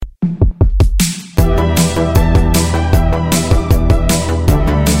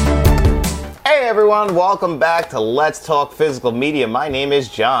everyone. Welcome back to Let's Talk Physical Media. My name is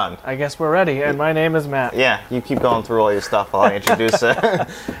John. I guess we're ready, and my name is Matt. Yeah, you keep going through all your stuff while I introduce it.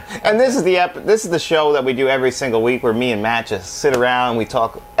 And this is the show that we do every single week where me and Matt just sit around, we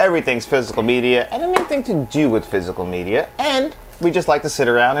talk everything's physical media and anything to do with physical media, and we just like to sit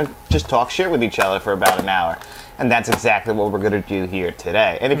around and just talk shit with each other for about an hour. And that's exactly what we're going to do here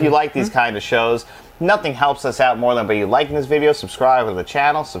today. And if you like these kind of shows, nothing helps us out more than by you liking this video, subscribing to the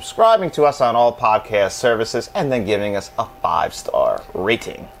channel, subscribing to us on all podcast services, and then giving us a 5-star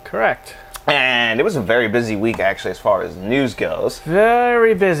rating. Correct. And it was a very busy week, actually, as far as news goes.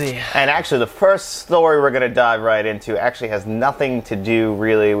 Very busy. And actually, the first story we're going to dive right into actually has nothing to do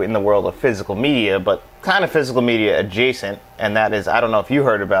really in the world of physical media, but kind of physical media adjacent. And that is, I don't know if you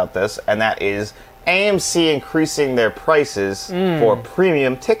heard about this, and that is AMC increasing their prices for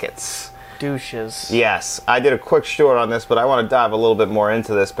premium tickets. Douches. Yes, I did a quick short on this, but I want to dive a little bit more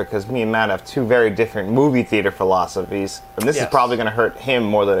into this because me and Matt have two very different movie theater philosophies, and this is probably going to hurt him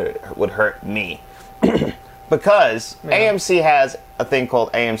more than it would hurt me. Because AMC has a thing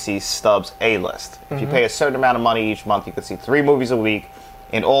called AMC Stubs A-List. If you pay a certain amount of money each month, you can see 3 movies a week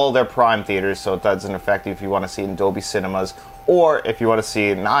in all their prime theaters, so it doesn't affect you if you want to see it in Dolby Cinemas or if you want to see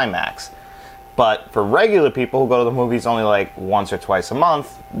it in IMAX. But for regular people who go to the movies only like once or twice a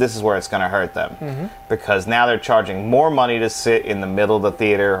month, this is where it's going to hurt them. Because now they're charging more money to sit in the middle of the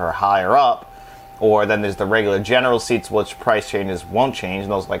theater or higher up. Or then there's the regular general seats, which price changes won't change.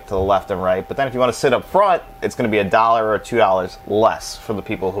 Those like to the left and right. But then if you want to sit up front, it's going to be $1 or $2 less for the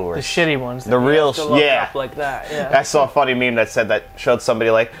people who are... The shitty ones. The real... Up like that, yeah. I saw a funny meme that said that showed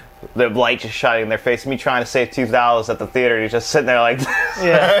somebody like... the light just shining in their face. Me trying to save $2 at the theater, and you're just sitting there like,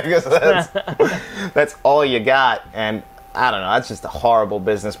 yeah, because that's all you got. And I don't know, that's just a horrible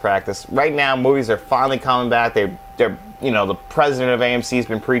business practice. Right now, movies are finally coming back. They're the president of AMC has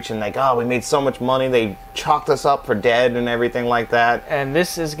been preaching like, oh, we made so much money. They chalked us up for dead and everything like that. And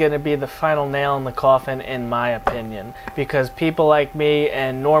this is going to be the final nail in the coffin, in my opinion, because people like me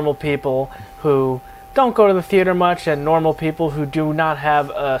and normal people who don't go to the theater much, and normal people who do not have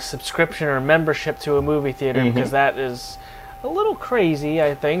a subscription or membership to a movie theater, because that is a little crazy,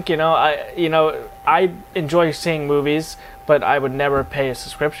 I think. I enjoy seeing movies, but I would never pay a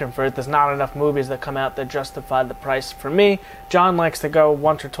subscription for it. There's not enough movies that come out that justify the price for me. John likes to go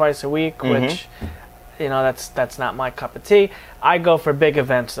once or twice a week, which, that's not my cup of tea. I go for big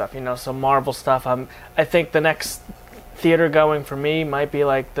event stuff, some Marvel stuff. I think the next theater going for me might be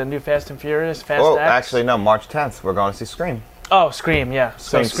like the new Fast and Furious, Fast X. Actually, no, March 10th, we're going to see Scream. Oh, Scream, yeah.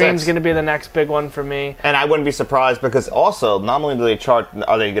 So Scream's going to be the next big one for me. And I wouldn't be surprised because also, not only do they charge,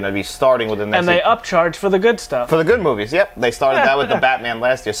 are they going to be starting with the next... And they upcharge for the good stuff. For the good movies, yep. They started that with the Batman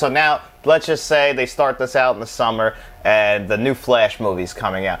last year. So now, let's just say they start this out in the summer and the new Flash movie's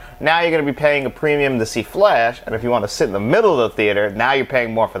coming out. Now you're going to be paying a premium to see Flash, and if you want to sit in the middle of the theater, now you're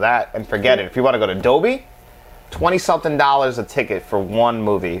paying more for that, and forget it. If you want to go to Dolby... $20-something a ticket for one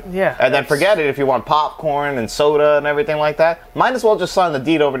movie. Yeah. And then forget it if you want popcorn and soda and everything like that. Might as well just sign the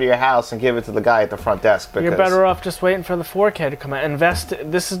deed over to your house and give it to the guy at the front desk. Because you're better off just waiting for the 4K to come out.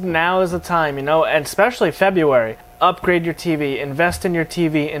 Now is the time, and especially February. Upgrade your TV, invest in your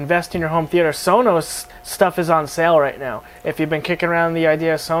TV, invest in your home theater. Sonos stuff is on sale right now. If you've been kicking around the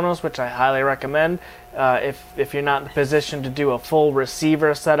idea of Sonos, which I highly recommend, if you're not in the position to do a full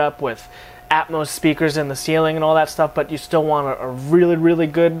receiver setup with Atmos speakers in the ceiling and all that stuff, but you still want a really, really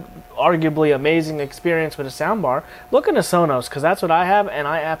good, arguably amazing experience with a soundbar, look into Sonos, because that's what I have, and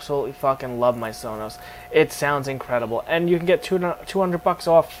I absolutely fucking love my Sonos. It sounds incredible, and you can get $200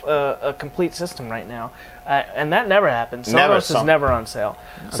 off a complete system right now, and that never happens. Sonos is never on sale.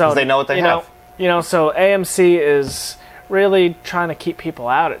 So they know what they have. So AMC is really trying to keep people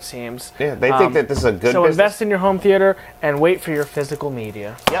out, it seems. Yeah, they think that this is a good So business. invest in your home theater and wait for your physical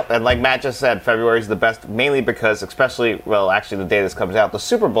media. Yep, and like Matt just said, February is the best, mainly because actually the day this comes out, the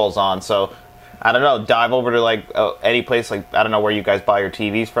Super Bowl's on, so I don't know, dive over to any place, I don't know where you guys buy your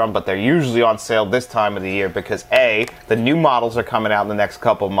TVs from, but they're usually on sale this time of the year because A, the new models are coming out in the next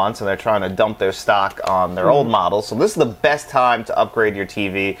couple months and they're trying to dump their stock on their old models. So this is the best time to upgrade your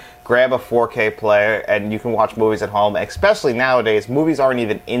TV, grab a 4K player, and you can watch movies at home. Especially nowadays, movies aren't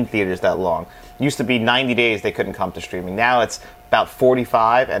even in theaters that long. It used to be 90 days they couldn't come to streaming. Now it's about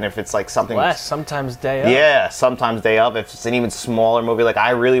 45, and if it's like something less, sometimes day up. Yeah, sometimes day up. If it's an even smaller movie, like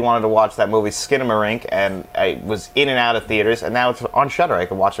I really wanted to watch that movie Skinamarink, and I was in and out of theaters, and now it's on Shudder. I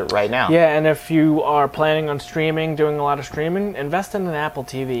can watch it right now. Yeah, and if you are planning on streaming, doing a lot of streaming, invest in an Apple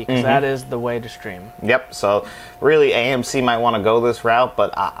TV, because that is the way to stream. Yep. So really, AMC might want to go this route,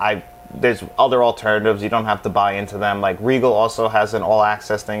 but there's other alternatives. You don't have to buy into them. Like Regal also has an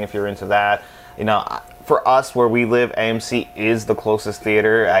all-access thing if you're into that. You know, for us where we live, AMC is the closest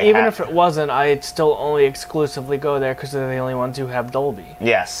theater. Even if it wasn't, I'd still only exclusively go there because they're the only ones who have Dolby.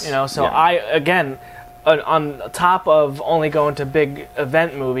 Yes. You know, so again, on top of only going to big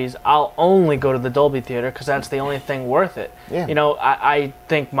event movies, I'll only go to the Dolby Theater because that's the only thing worth it. Yeah. You know, I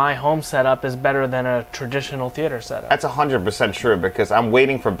think my home setup is better than a traditional theater setup. That's 100% true, because I'm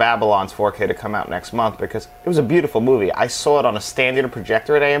waiting for Babylon's 4K to come out next month, because it was a beautiful movie. I saw it on a standard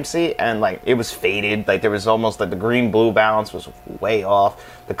projector at AMC, and like it was faded. Like there was almost like the green-blue balance was way off.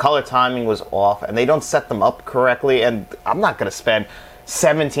 The color timing was off, and they don't set them up correctly. And I'm not going to spend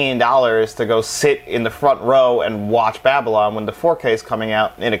 $17 to go sit in the front row and watch Babylon when the 4K is coming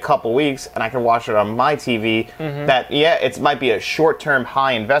out in a couple weeks, and I can watch it on my TV. That, it might be a short-term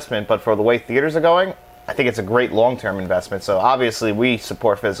high investment, but for the way theaters are going, I think it's a great long-term investment. So obviously we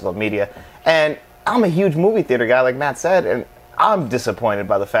support physical media, and I'm a huge movie theater guy, like Matt said, and I'm disappointed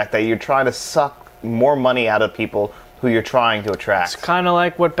by the fact that you're trying to suck more money out of people who you're trying to attract. It's kind of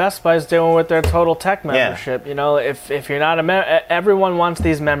like what Best Buy's doing with their Total Tech membership. You know, if you're not a everyone wants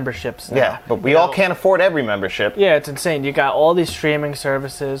these memberships now. Yeah, but we all can't afford every membership. Yeah, it's insane. You got all these streaming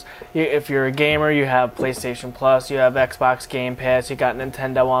services. If you're a gamer, you have PlayStation Plus, you have Xbox Game Pass, you got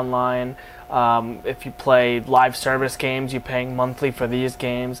Nintendo Online. If you play live service games, you're paying monthly for these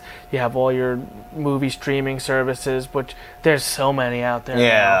games. You have all your movie streaming services, which there's so many out there.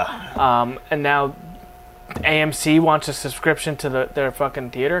 Yeah. Now. And now AMC wants a subscription to their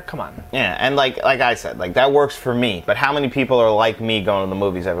fucking theater. Come on. Yeah, and like I said, like that works for me. But how many people are like me going to the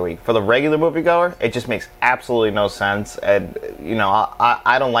movies every week? For the regular moviegoer, it just makes absolutely no sense. And you know,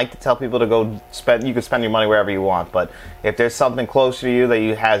 I don't like to tell people to go spend. You can spend your money wherever you want, but if there's something closer to you that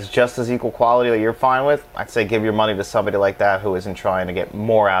you has just as equal quality that you're fine with, I'd say give your money to somebody like that who isn't trying to get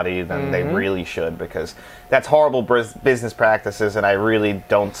more out of you than they really should, because that's horrible business practices, and I really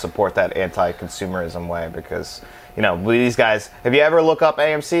don't support that anti-consumerism way. Because, you know, these guys, if you ever look up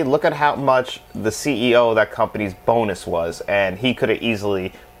AMC, look at how much the CEO of that company's bonus was, and he could have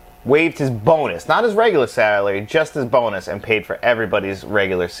easily waived his bonus, not his regular salary, just his bonus, and paid for everybody's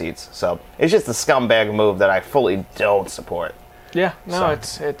regular seats. So it's just a scumbag move that I fully don't support. Yeah, no,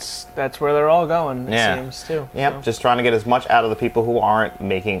 it's that's where they're all going, it seems, too. Yep, so. just trying to get as much out of the people who aren't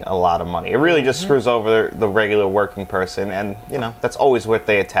making a lot of money. It really just screws over the regular working person, and, you know, that's always what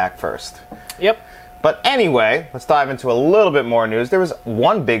they attack first. Yep. But anyway, let's dive into a little bit more news. There was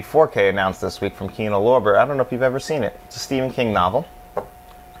one big 4K announced this week from Kino Lorber. I don't know if you've ever seen it. It's a Stephen King novel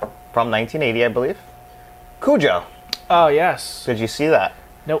from 1980, I believe. Cujo. Oh, yes. Did you see that?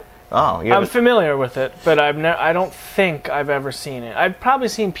 Nope. Oh, I'm familiar with it, but I don't think I've ever seen it. I've probably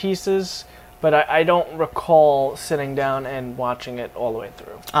seen pieces, but I don't recall sitting down and watching it all the way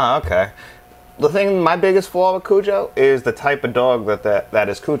through. Oh, okay. The thing, my biggest flaw with Cujo is the type of dog that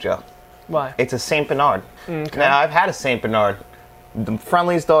is Cujo. Why? It's a Saint Bernard. Okay. Now, I've had a Saint Bernard. The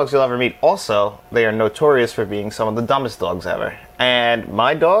friendliest dogs you'll ever meet. Also, they are notorious for being some of the dumbest dogs ever. And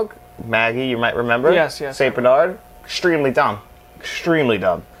my dog, Maggie, you might remember. Yes. Saint Bernard, extremely dumb. Extremely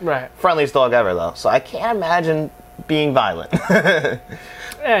dumb. Right. Friendliest dog ever, though. So I can't imagine being violent.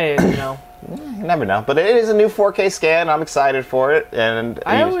 Hey, you know. You never know. But it is a new 4K scan. I'm excited for it. And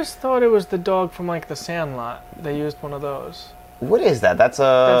I always thought it was the dog from, like, The Sandlot. They used one of those. What is that? That's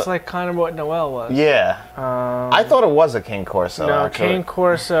like kind of what Noelle was. Yeah. I thought it was a Cane Corso. No, actually. Cane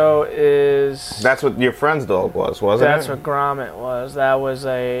Corso is... That's what your friend's dog was, wasn't it? That's what Gromit was. That was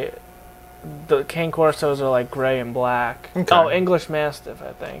the Cane Corsos are like gray and black. Okay. Oh, English Mastiff,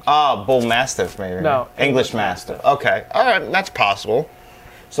 I think. Oh, Bull Mastiff, maybe. No, English Mastiff. Okay. All right, that's possible.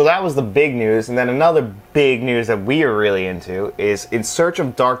 So that was the big news. And then another big news that we are really into is In Search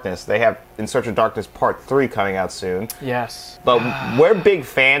of Darkness. They have In Search of Darkness Part 3 coming out soon. Yes. But we're big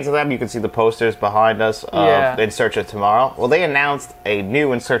fans of them. You can see the posters behind us of In Search of Tomorrow. Well, they announced a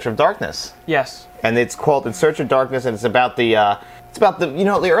new In Search of Darkness. Yes. And it's called In Search of Darkness, and it's about the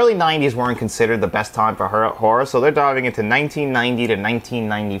the early 90s weren't considered the best time for horror, so they're diving into 1990 to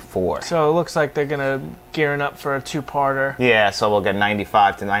 1994. So it looks like they're gonna gearing up for a two-parter. Yeah, so we'll get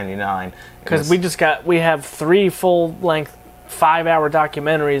 95 to 99. Because we have 3 full-length 5-hour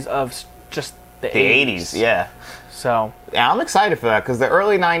documentaries of just the 80s. Yeah. So yeah, I'm excited for that because the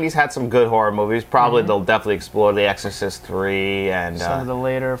early 90s had some good horror movies. Probably they'll definitely explore The Exorcist 3 and some of the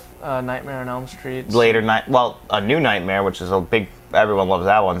later Nightmare on Elm Street. A New Nightmare, which is a big. Everyone loves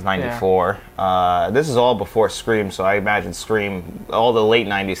that one. It's 94. Yeah. This is all before Scream, so I imagine Scream. All the late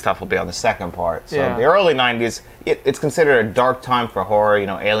 90s stuff will be on the second part. So the early 90s, it's considered a dark time for horror. You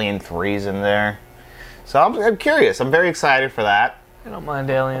know, Alien 3's in there. So I'm curious. I'm very excited for that. I don't mind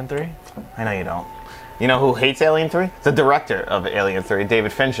Alien 3. I know you don't. You know who hates Alien 3? The director of Alien 3,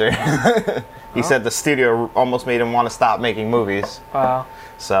 David Fincher. He said the studio almost made him want to stop making movies. Wow.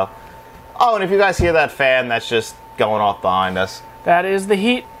 So, oh, and if you guys hear that fan, that's just going off behind us. That is the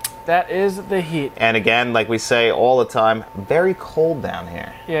heat. That is the heat. And again, like we say all the time, very cold down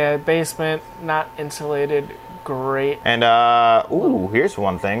here. Yeah, basement, not insulated. Great. And, ooh, here's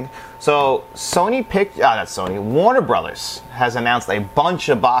one thing. So, Warner Brothers has announced a bunch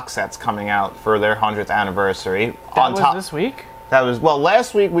of box sets coming out for their 100th anniversary. That was this week? That was, well,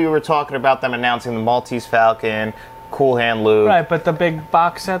 last week we were talking about them announcing the Maltese Falcon, Cool Hand Luke. Right, but the big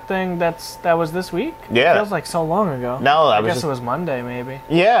box set thing, that was this week? Yeah. It feels like so long ago. No, I guess it was Monday, maybe.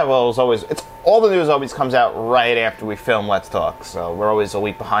 Yeah, well, all the news always comes out right after we film Let's Talk, so we're always a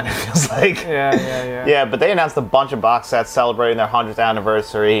week behind, it feels like. Yeah. Yeah, but they announced a bunch of box sets celebrating their 100th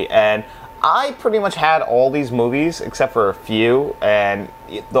anniversary, and I pretty much had all these movies except for a few, and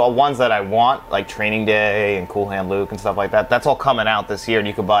the ones that I want, like Training Day and Cool Hand Luke and stuff like that, that's all coming out this year, and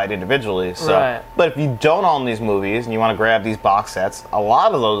you can buy it individually. So, right. But if you don't own these movies and you want to grab these box sets, a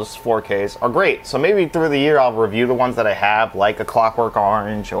lot of those 4Ks are great. So maybe through the year I'll review the ones that I have, like A Clockwork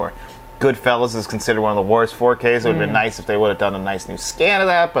Orange, or Goodfellas is considered one of the worst 4Ks. It would have been nice if they would have done a nice new scan of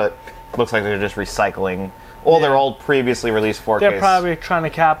that, but it looks like they're just recycling all their old previously released 4Ks. They're probably trying to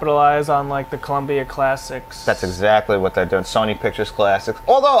capitalize on like the Columbia Classics. That's exactly what they're doing. Sony Pictures Classics.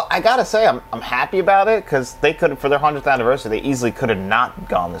 Although I gotta say, I'm happy about it because they could, for their 100th anniversary, they easily could have not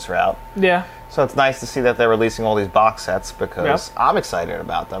gone this route. Yeah. So it's nice to see that they're releasing all these box sets because I'm excited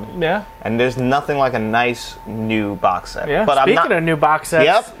about them. Yeah. And there's nothing like a nice new box set. Yeah. But Speaking of new box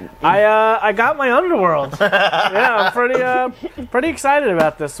sets, I got my Underworld. Yeah, I'm pretty excited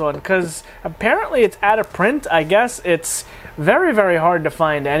about this one because apparently it's out of print. I guess it's very, very hard to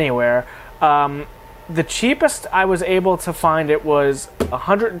find anywhere. The cheapest I was able to find it was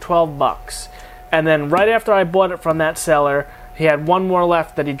 $112, and then right after I bought it from that seller, he had one more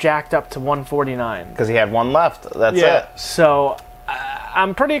left that he jacked up to $149. Because he had one left. That's it. So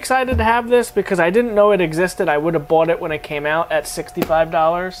I'm pretty excited to have this because I didn't know it existed. I would have bought it when it came out at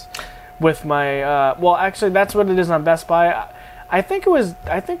 $65 with my. Well, actually, that's what it is on Best Buy. I think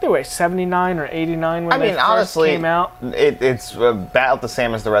they were 79 or 89 when they first came out. It's about the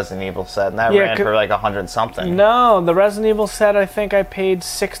same as the Resident Evil set, and that ran for like 100 something. No, the Resident Evil set I think I paid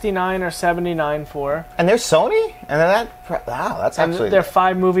 69 or 79 for. And they're Sony, and that's actually. They're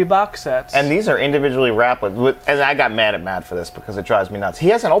 5 movie box sets. And these are individually wrapped with. And I got mad at Matt for this because it drives me nuts. He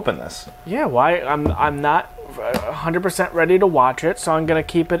hasn't opened this. Yeah, why? I'm not 100% ready to watch it, so I'm going to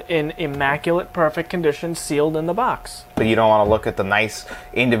keep it in immaculate, perfect condition, sealed in the box. But you don't want to look at the nice,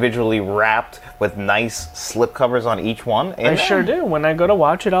 individually wrapped with nice slip covers on each one? I sure do. When I go to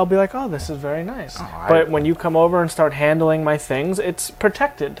watch it, I'll be like, oh, this is very nice. But when you come over and start handling my things, it's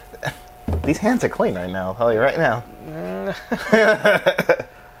protected. These hands are clean right now, I'll tell you right now.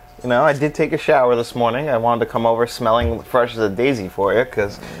 You know, I did take a shower this morning. I wanted to come over smelling fresh as a daisy for you,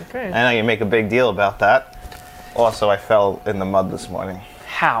 because I know you make a big deal about that. Also, I fell in the mud this morning.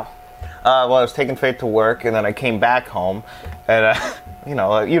 How? Well, I was taking Faith to work, and then I came back home, and you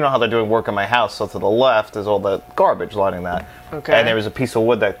know how they're doing work in my house. So to the left is all the garbage lining that. Okay. And there was a piece of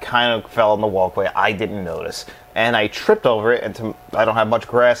wood that kind of fell on the walkway. I didn't notice, and I tripped over it. And I don't have much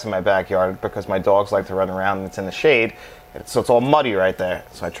grass in my backyard because my dogs like to run around, and it's in the shade, so it's all muddy right there.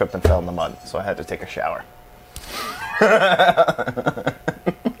 So I tripped and fell in the mud. So I had to take a shower.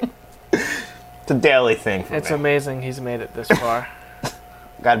 It's a daily thing for me. It's amazing he's made it this far.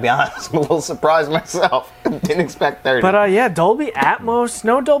 Gotta be honest, I'm a little surprised myself. Didn't expect 30. But yeah, Dolby Atmos,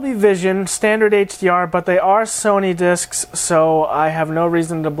 no Dolby Vision, standard HDR, but they are Sony discs, so I have no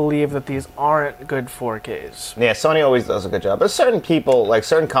reason to believe that these aren't good 4Ks. Yeah, Sony always does a good job. There's certain people, like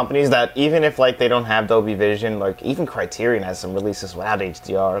certain companies, that even if like they don't have Dolby Vision, like even Criterion has some releases without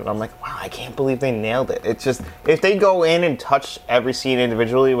HDR, and I'm like, wow, I can't believe they nailed it. It's just, if they go in and touch every scene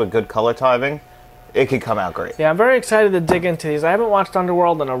individually with good color timing, it could come out great. Yeah, I'm very excited to dig into these. I haven't watched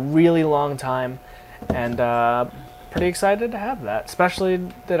Underworld in a really long time, and pretty excited to have that. Especially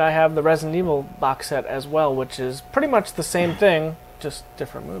that I have the Resident Evil box set as well, which is pretty much the same thing, just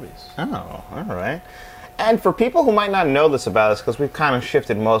different movies. Oh, all right. And for people who might not know this about us, because we've kind of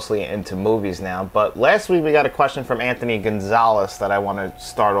shifted mostly into movies now, but last week we got a question from Anthony Gonzalez that I want to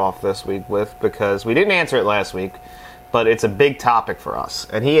start off this week with, because we didn't answer it last week. But it's a big topic for us.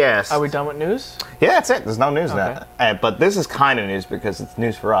 And he asked... Are we done with news? Yeah, that's it. There's no news now. But this is kind of news because it's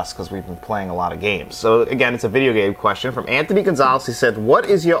news for us because we've been playing a lot of games. So, again, it's a video game question from Anthony Gonzalez. He said, what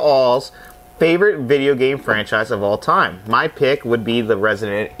is your all's favorite video game franchise of all time? My pick would be the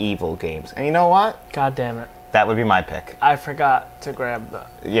Resident Evil games. And you know what? God damn it. That would be my pick. I forgot to grab the...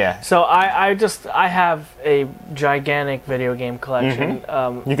 Yeah. So I have a gigantic video game collection.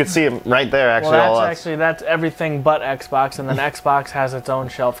 You can see them right there, actually. Well, that's everything but Xbox, and then Xbox has its own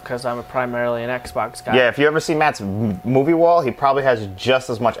shelf because I'm primarily an Xbox guy. Yeah, if you ever see Matt's movie wall, he probably has just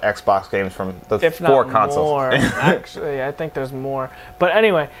as much Xbox games from the if 4 not consoles. More. Actually, I think there's more. But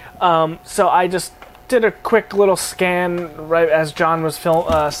anyway, so I just did a quick little scan right as John was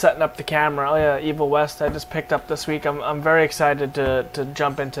setting up the camera. Oh yeah, Evil West I just picked up this week. I'm very excited to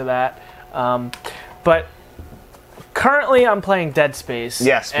jump into that. But currently I'm playing Dead Space.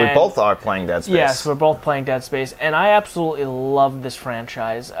 Yes, we both are playing Dead Space. Yes, we're both playing Dead Space, and I absolutely love this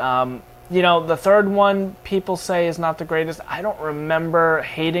franchise. You know, the third one people say is not the greatest. I don't remember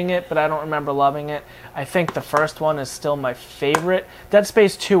hating it, but I don't remember loving it. I think the first one is still my favorite. Dead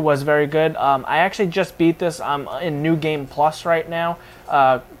Space 2 was very good. I actually just beat this. I'm in New Game Plus right now.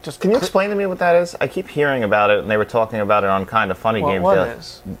 Can you explain to me what that is? I keep hearing about it, and they were talking about it on Kind of Funny Games. What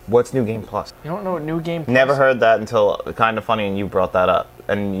is? What's New Game Plus? You don't know what New Game Plus Never heard that until Kind of Funny, and you brought that up.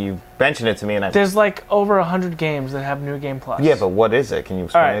 And you mentioned it to me, and There's like over 100 games that have New Game Plus. Yeah, but what is it? Can you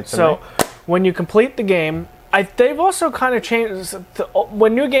explain it to me? When you complete the game, they've also kind of changed.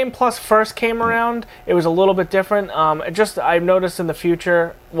 When New Game Plus first came around, it was a little bit different. I've noticed in the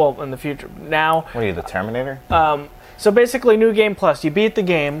future now. What are you, the Terminator? So basically, New Game Plus, you beat the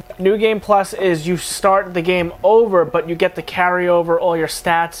game. New Game Plus is you start the game over, but you get to carry over all your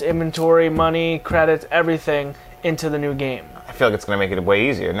stats, inventory, money, credits, everything into the new game. I feel like it's going to make it way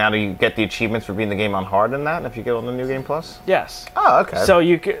easier. Now, do you get the achievements for beating the game on hard in that if you get on the New Game Plus? Yes. Oh, okay. So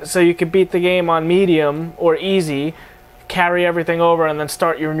you could beat the game on medium or easy, carry everything over, and then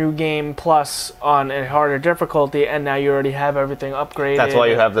start your New Game Plus on a harder difficulty, and now you already have everything upgraded. That's why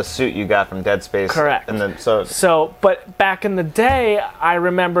you have the suit you got from Dead Space. Correct. And then but back in the day, I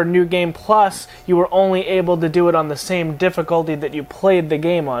remember New Game Plus, you were only able to do it on the same difficulty that you played the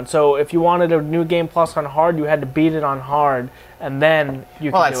game on. So if you wanted a New Game Plus on hard, you had to beat it on hard, and then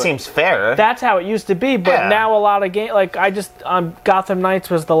you could Well, do that seems fair. That's how it used to be, but now a lot of games, like Gotham Knights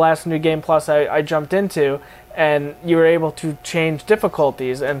was the last New Game Plus I jumped into, and you were able to change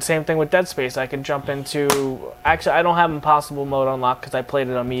difficulties, and same thing with Dead Space. I could jump into... Actually, I don't have Impossible mode unlocked because I played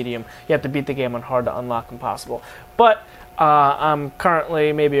it on medium. You have to beat the game on hard to unlock Impossible. But I'm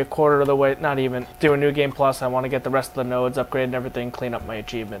currently maybe a quarter of the way, not even, doing New Game Plus. I want to get the rest of the nodes, upgrade and everything, clean up my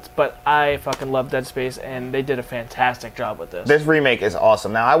achievements. But I fucking love Dead Space, and they did a fantastic job with this. This remake is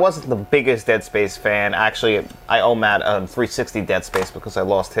awesome. Now, I wasn't the biggest Dead Space fan. Actually, I owe Matt 360 Dead Space because I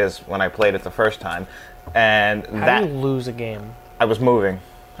lost his when I played it the first time. And How do you lose a game? I was moving.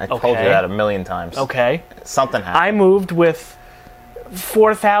 I told you that a million times. Okay. Something happened. I moved with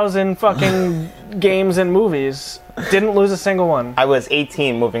 4,000 fucking games and movies. Didn't lose a single one. I was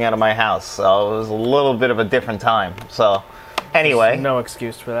 18 moving out of my house, so it was a little bit of a different time. So, anyway. There's no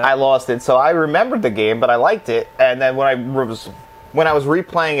excuse for that. I lost it, so I remembered the game, but I liked it. And then when I was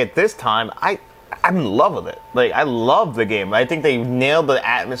replaying it this time, I'm in love with it. Like, I love the game. I think they nailed the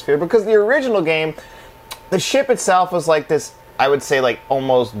atmosphere because the original game, the ship itself was like this, I would say, like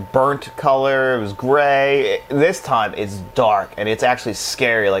almost burnt color. It was gray. This time it's dark and it's actually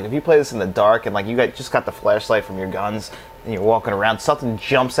scary. Like if you play this in the dark and like you just got the flashlight from your guns and you're walking around, something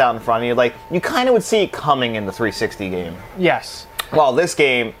jumps out in front of you. Like you kind of would see it coming in the 360 game. Yes. Well, this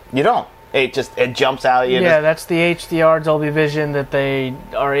game you don't. It jumps out at you. Yeah, that's the HDR Dolby Vision that they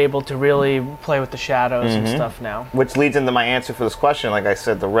are able to really play with the shadows and stuff now. Which leads into my answer for this question. Like I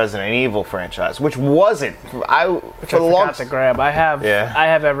said, the Resident Evil franchise, which wasn't. I forgot to grab. I have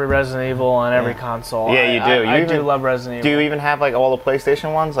every Resident Evil on every console. Yeah, you do. I do love Resident Evil. Do you even have like all the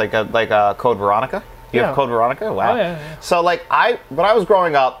PlayStation ones, like Code Veronica? You have Code Veronica? Wow. Oh, yeah. So like when I was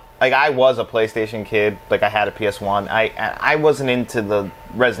growing up, like I was a PlayStation kid. Like I had a PS1. I wasn't into the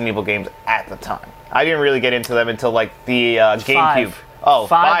Resident Evil games at the time. I didn't really get into them until like the GameCube. Oh,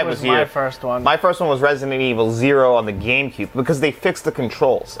 5 was my first one. My first one was Resident Evil 0 on the GameCube because they fixed the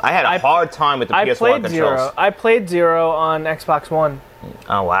controls. I had a hard time with the PS1 controls. I played 0 on Xbox One.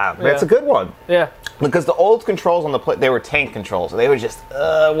 Oh wow, that's a good one. Yeah. Because the old controls on they were tank controls. They were just,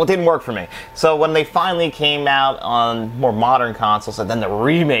 it didn't work for me. So when they finally came out on more modern consoles, and then the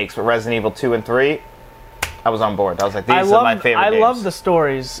remakes for Resident Evil 2 and 3, I was on board. I was like, these are my favorite games. I love the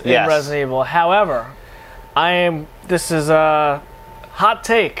stories in Resident Evil. However, this is a hot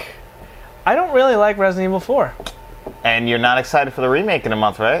take. I don't really like Resident Evil 4. And you're not excited for the remake in a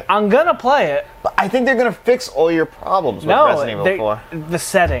month, right? I'm gonna play it. But I think they're gonna fix all your problems with Resident Evil 4. The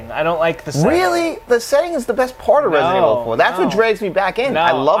setting. I don't like the setting. Really? The setting is the best part of Resident Evil 4. That's what drags me back in.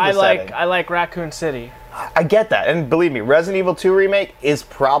 I love the setting. I like Raccoon City. I get that, and believe me, Resident Evil 2 Remake is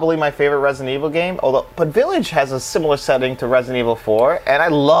probably my favorite Resident Evil game, but Village has a similar setting to Resident Evil 4, and I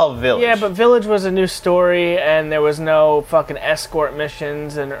love Village. Yeah, but Village was a new story, and there was no fucking escort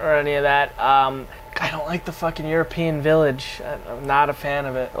missions or any of that. I don't like the fucking European Village. I'm not a fan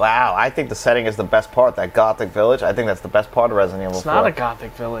of it. Wow, I think the setting is the best part, that Gothic Village. I think that's the best part of Resident Evil 4. It's not a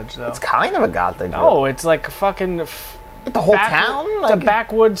Gothic Village, though. It's kind of a Gothic Village. No, it's like a fucking... The whole town? It's a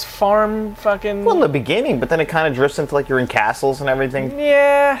backwoods farm fucking... Well, in the beginning, but then it kind of drifts into like you're in castles and everything.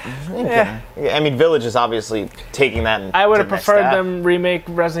 Yeah. I mean, Village is obviously taking that and I would have preferred them remake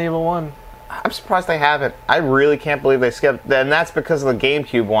Resident Evil 1. I'm surprised they haven't. I really can't believe they skipped. And that's because of the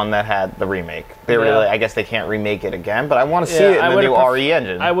GameCube one that had the remake. They were really, I guess they can't remake it again, but I want to see it in the new RE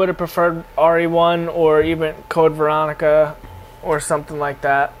engine. I would have preferred RE1 or even Code Veronica or something like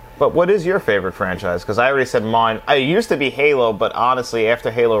that. But what is your favorite franchise? Because I already said mine. I used to be Halo, but honestly, after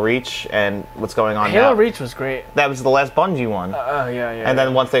Halo Reach and what's going on now... Halo Reach was great. That was the last Bungie one. Yeah. And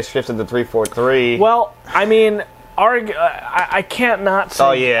then once they shifted to 343... Well, I mean, I can't not say...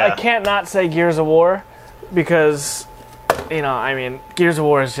 Oh, yeah. I can't not say Gears of War, because... You know, I mean, Gears of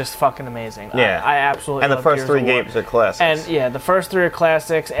War is just fucking amazing. Yeah. I absolutely love Gears of War. And the first 3 games are classics. And, yeah, the first 3 are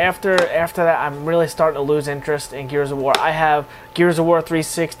classics. After that, I'm really starting to lose interest in Gears of War. I have Gears of War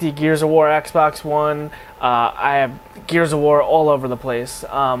 360, Gears of War Xbox One. I have Gears of War all over the place.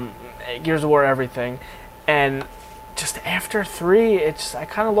 Gears of War everything. And just after 3, I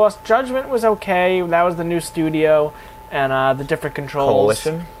kind of lost. Judgment was okay. That was the new studio and the different controls.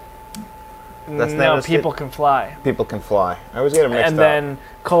 Coalition? No, People Can Fly. People Can Fly. I always get it mixed up. And then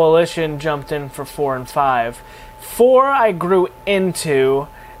Coalition jumped in for 4 and 5. 4 I grew into,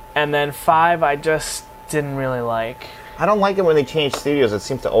 and then 5 I just didn't really like. I don't like it when they change studios. It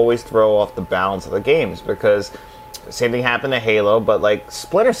seems to always throw off the balance of the games, because same thing happened to Halo, but like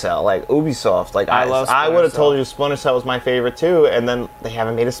Splinter Cell, like Ubisoft, like I would have told you Splinter Cell was my favorite too, and then they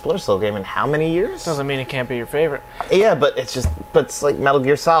haven't made a Splinter Cell game in how many years? Doesn't mean it can't be your favorite. Yeah, but it's like Metal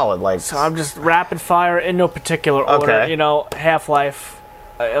Gear Solid, like. So I'm just rapid fire in no particular order. Okay. You know, Half-Life,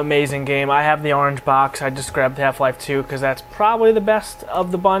 amazing game. I have the orange box. I just grabbed Half-Life 2 because that's probably the best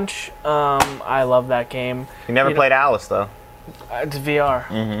of the bunch. I love that game. You never played Alice though. It's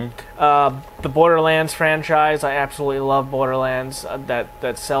VR. The Borderlands franchise, I absolutely love Borderlands.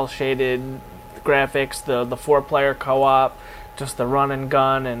 That cel-shaded graphics, the 4-player co-op, just the run and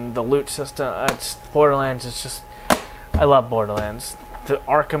gun and the loot system. Borderlands is just... I love Borderlands. The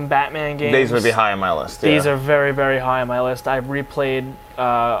Arkham Batman games... These would be high on my list. These are very, very high on my list. I've replayed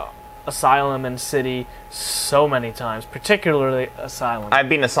Asylum and City so many times, particularly Asylum. I've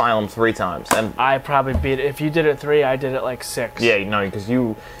beaten Asylum 3 times, and I probably beat it. If you did it 3, I did it like 6. Yeah, because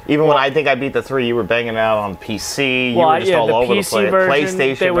when I think I beat the 3, you were banging it out on PC. You were just all over the place. Version,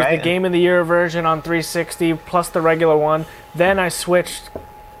 PlayStation, there was the Game of the Year version on 360 plus the regular one. Then I switched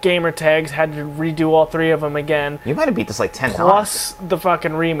gamer tags, had to redo all 3 of them again. You might have beat this like 10 times. Plus the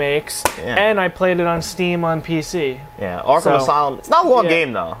fucking remakes. Yeah. And I played it on Steam on PC. Yeah, Arkham Asylum. It's not a long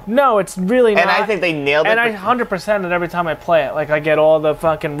game, though. No, it's really not. And I think they nailed it. And I 100% it every time I play it. Like, I get all the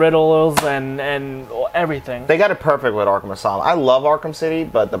fucking riddles and everything. They got it perfect with Arkham Asylum. I love Arkham City,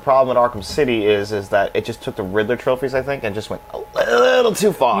 but the problem with Arkham City is that it just took the Riddler trophies, I think, and just went a little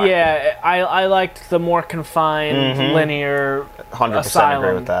too far. Yeah, I liked the more confined, linear 100% Asylum.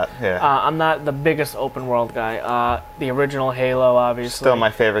 agree with that. Yeah. I'm not the biggest open world guy. The original Halo, obviously. Still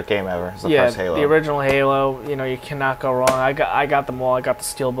my favorite game ever. Is the first Halo. The original Halo. You know, you cannot go wrong. I got them all. I got the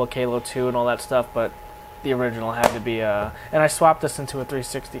Steelbook Halo 2 and all that stuff, but the original had to be. And I swapped this into a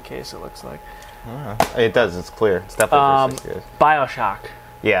 360 case. It looks like. It does. It's clear. It's definitely 360. BioShock.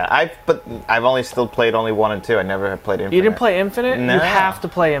 Yeah, I've only played 1 and 2. I never have played Infinite. You didn't play Infinite? No. You have to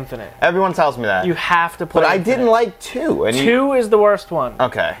play Infinite. Everyone tells me that. You have to play But Infinite. I didn't like 2. And 2 is the worst one.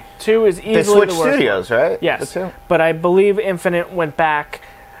 Okay. 2 is easily the worst. They switched studios, right? Yes. But I believe Infinite went back.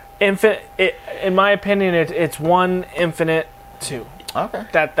 In my opinion, it's 1, Infinite, 2. Okay.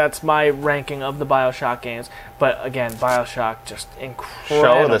 That's my ranking of the BioShock games. But again, BioShock, just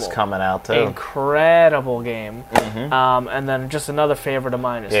incredible. Show this coming out too. Incredible game. And then just another favorite of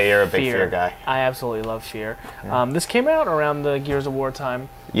mine is Fear. Yeah, you're a big Fear guy. I absolutely love Fear. Yeah. This came out around the Gears of War time.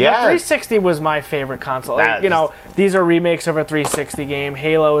 Yeah. 360 was my favorite console. These are remakes of a 360 game.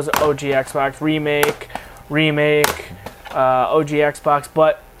 Halo is OG Xbox. Remake, OG Xbox,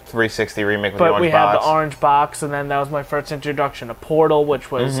 but 360 remake with the orange box. But we had the orange box, and then that was my first introduction to Portal, which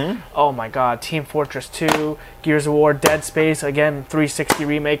was, oh my god, Team Fortress 2, Gears of War, Dead Space, again, 360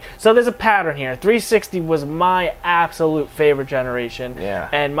 remake. So there's a pattern here. 360 was my absolute favorite generation. Yeah.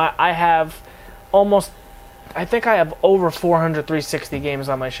 And I have almost I think I have over 400 360 games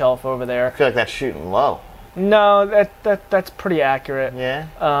on my shelf over there. I feel like that's shooting low. No, that's pretty accurate. Yeah.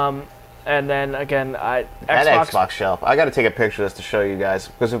 And then again, that Xbox shelf. I got to take a picture of this to show you guys,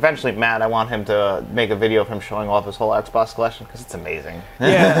 because eventually, Matt, I want him to make a video of him showing off his whole Xbox collection, because it's amazing.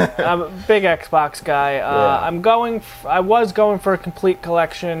 Yeah, I'm a big Xbox guy. I was going for a complete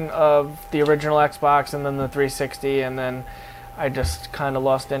collection of the original Xbox and then the 360, and then I just kind of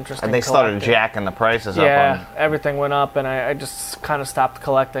lost interest. And they started jacking the prices up. Yeah, everything went up, and I just kind of stopped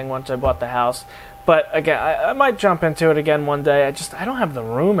collecting once I bought the house. But again, I might jump into it again one day. I don't have the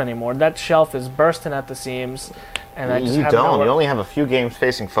room anymore. That shelf is bursting at the seams, and I just you only have a few games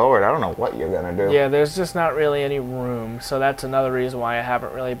facing forward. I don't know what you're gonna do. Yeah, there's just not really any room. So that's another reason why I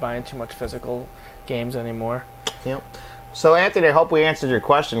haven't really buying too much physical games anymore. Yep. So Anthony, I hope we answered your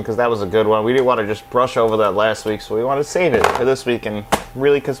question, because that was a good one. We didn't want to just brush over that last week, so we want to save it for this week. And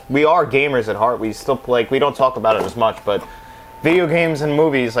really, because we are gamers at heart, we still play. We don't talk about it as much, but video games and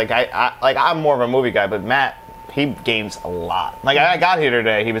movies, I'm more of a movie guy, but Matt, he games a lot. Like, I got here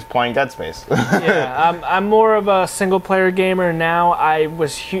today, he was playing Dead Space. Yeah, I'm more of a single-player gamer now. I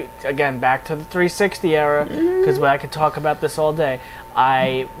was, again, back to the 360 era, because I could talk about this all day.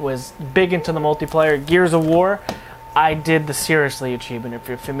 I was big into the multiplayer. Gears of War, I did the Seriously achievement. If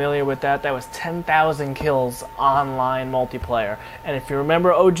you're familiar with that, that was 10,000 kills online multiplayer. And if you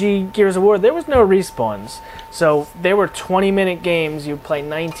remember OG Gears of War, there was no respawns. So they were 20-minute games. You play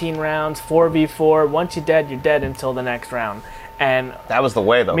 19 rounds, 4v4. Once you're dead until the next round. And that was the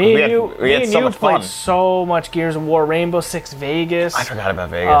way, though. Me and you much played fun. So much Gears of War. Rainbow Six Vegas. I forgot about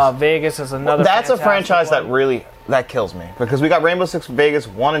Vegas. Vegas is another. That's a franchise one. that kills me, because we got Rainbow Six Vegas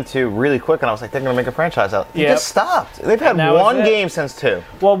 1 and 2 really quick, and I was like, they're gonna make a franchise out. They just stopped. They've had one game since 2.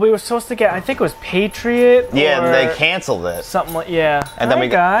 Well, we were supposed to get, I think it was Patriot. Yeah, and they canceled it. Something like, yeah. And then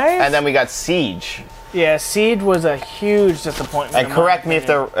we got Siege. Yeah, Siege was a huge disappointment. And correct me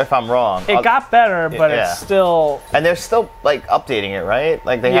if I'm wrong. It got better, but it's still. And they're still like updating it, right?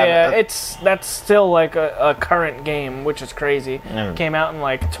 Like they have. That's still like a current game, which is crazy. Came out in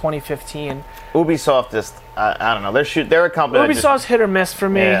like 2015. Ubisoft just, I don't know. They're a company. Ubisoft's hit or miss for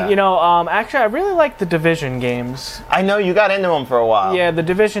me. Yeah. You know, actually, I really like the Division games. I know you got into them for a while. Yeah, the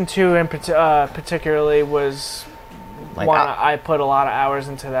Division 2 in particularly was. I put a lot of hours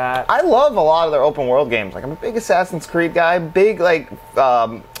into that. I love a lot of their open world games. Like, I'm a big Assassin's Creed guy. Big, like,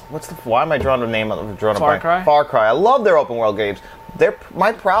 why am I drawing the name of Far Cry? Far Cry. I love their open world games.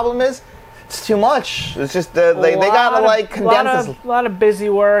 My problem is, it's too much. It's just, they gotta, like, condense this. A lot of busy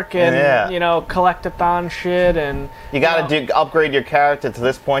work and, you know, collectathon shit and... You gotta upgrade your character to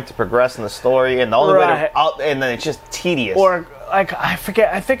this point to progress in the story, and the only way and then it's just tedious. Or... Like, I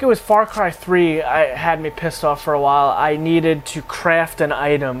forget, I think it was Far Cry 3 had me pissed off for a while. I needed to craft an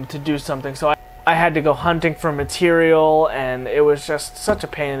item to do something, so I had to go hunting for material, and it was just such a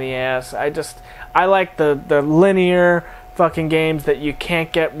pain in the ass. I like the linear fucking games that you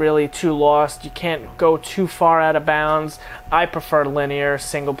can't get really too lost. You can't go too far out of bounds. I prefer linear,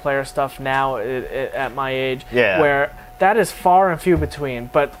 single-player stuff now at my age, where that is far and few between,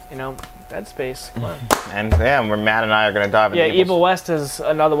 but, you know... Dead Space. And where Matt and I are going to dive into Evil West is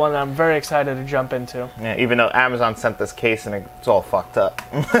another one that I'm very excited to jump into. Yeah, even though Amazon sent this case and it's all fucked up.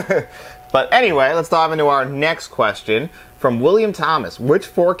 But anyway, let's dive into our next question from William Thomas. Which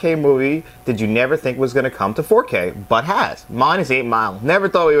 4K movie did you never think was going to come to 4K, but has? Mine is 8 Mile. Never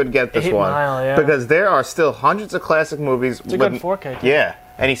thought we would get this 8 one. Mile, yeah. Because there are still hundreds of classic movies. It's a good 4K. Yeah.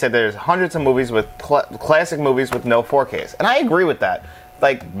 And he said there's hundreds of movies with classic movies with no 4Ks. And I agree with that.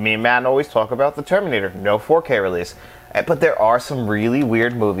 Like, me and Matt always talk about the Terminator, no 4K release. But there are some really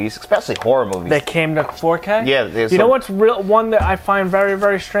weird movies, especially horror movies. That came to 4K? Yeah. You know what's one that I find very,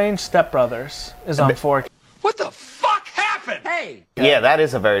 very strange? Step Brothers is on 4K. What the fuck happened? Hey! Yeah, that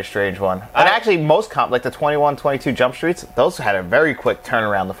is a very strange one. And actually, most like the 21, 22 Jump Streets, those had a very quick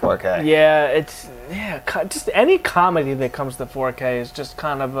turnaround to 4K. Yeah, just any comedy that comes to 4K is just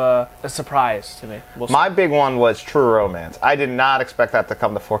kind of a surprise to me. My big one was True Romance. I did not expect that to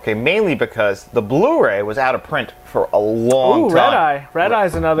come to 4K, mainly because the Blu-ray was out of print for a long time. Red Eye. Red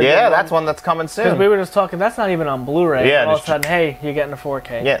Eye's another good one. That's one that's coming soon. Because we were just talking, that's not even on Blu-ray. Yeah, all of a sudden, hey, you're getting a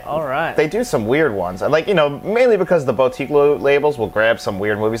 4K. Yeah. All right. They do some weird ones. And, like, you know, mainly because the boutique labels will grab some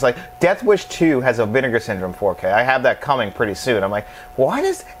weird movies. Like, Death Wish 2 has a Vinegar Syndrome 4K. I have that coming pretty soon. I'm like, why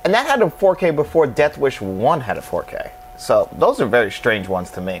does... And that had a 4K before Death Wish 1 had a 4K. So, those are very strange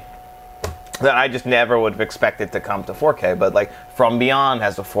ones to me. That I just never would have expected to come to 4K. But, like, From Beyond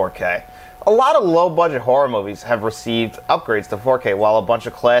has a 4K. A lot of low-budget horror movies have received upgrades to 4K, while a bunch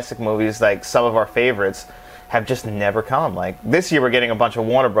of classic movies, like some of our favorites, have just never come. Like, this year we're getting a bunch of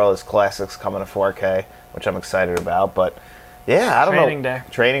Warner Brothers classics coming to 4K, which I'm excited about, but yeah, I don't know.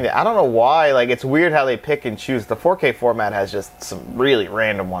 Training Day. I don't know why. Like, it's weird how they pick and choose. The 4K format has just some really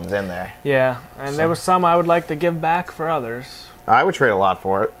random ones in there. Yeah, and there was some I would like to give back for others. I would trade a lot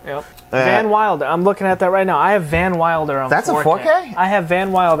for it. Yep. Van Wilder. I'm looking at that right now. I have Van Wilder on 4K. That's a 4K? I have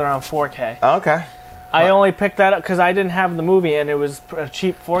Van Wilder on 4K. Okay. I only picked that up because I didn't have the movie and it was a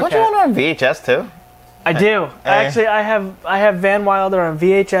cheap 4K. Don't you want it on VHS too? I do. Actually, I have Van Wilder on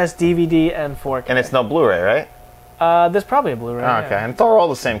VHS, DVD, and 4K. And it's no Blu-ray, right? There's probably a Blu-ray. Okay, yeah. And they're all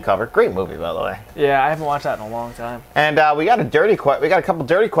the same cover. Great movie, by the way. Yeah, I haven't watched that in a long time. And we got a couple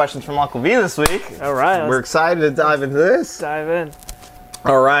dirty questions from Uncle V this week. All right. We're excited to dive into this. Dive in.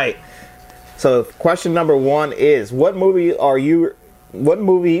 All right. So, question number 1 is: What movies are your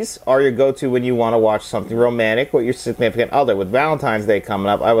go-to when you want to watch something romantic with your significant other? With Valentine's Day coming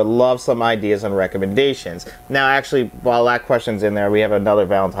up, I would love some ideas and recommendations. Now, actually, while that question's in there, we have another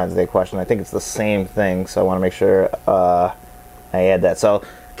Valentine's Day question. I think it's the same thing, so I want to make sure I add that. So,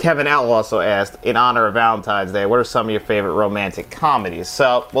 Kevin L. also asked, in honor of Valentine's Day, what are some of your favorite romantic comedies?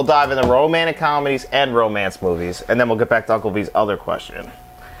 So, we'll dive into romantic comedies and romance movies, and then we'll get back to Uncle V's other question.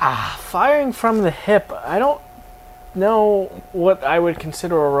 Firing from the hip, I don't know what I would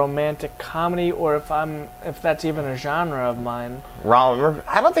consider a romantic comedy, or if that's even a genre of mine.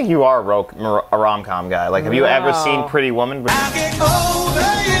 I don't think you are a rom-com guy. Like, have you ever seen Pretty Woman? I'll get over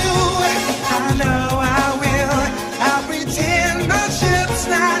you. I know I will. I'll pretend the ship's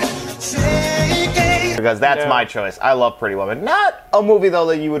not sinking. Because that's my choice. I love Pretty Woman. Not a movie, though,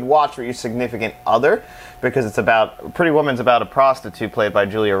 that you would watch with your significant other, because Pretty Woman's about a prostitute played by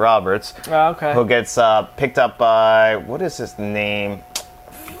Julia Roberts. Oh, okay. Who gets picked up by, what is his name?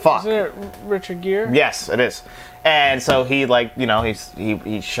 Fuck. Isn't it Richard Gere? Yes, it is. And so he, like, you know,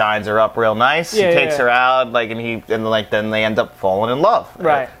 he shines her up real nice. Yeah, he takes her out, like, then they end up falling in love.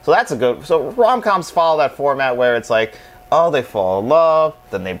 Right. So that's so rom-coms follow that format where it's like, oh, they fall in love,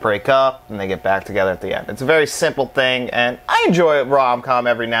 then they break up, and they get back together at the end. It's a very simple thing, and I enjoy a rom-com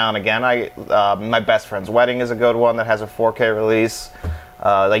every now and again. My Best Friend's Wedding is a good one that has a 4K release.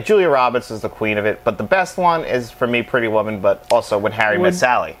 Like, Julia Roberts is the queen of it, but the best one is, for me, Pretty Woman, but also When Harry Met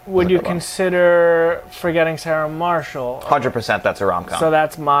Sally. Would you consider Forgetting Sarah Marshall? 100% that's a rom-com. So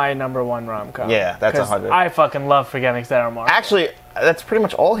that's my number 1 rom-com. Yeah, that's 100. I fucking love Forgetting Sarah Marshall. Actually, that's pretty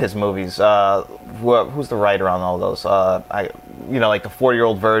much all his movies. Who's the writer on all those? Like The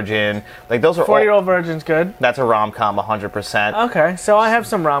 40-Year-Old Virgin. Like, those are 40-Year-Old Virgin's good. That's a rom-com, 100%. Okay, so I have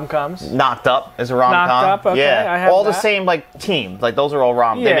some rom-coms. Knocked Up is a rom-com. Knocked Up, okay, yeah. I have all that. the same, like, team. Like, those are all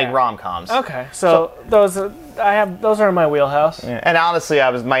they make rom-coms. Okay, so those are in my wheelhouse. Yeah. And honestly,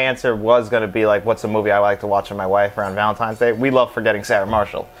 my answer was going to be, like, what's a movie I like to watch with my wife around Valentine's Day? We love Forgetting Sarah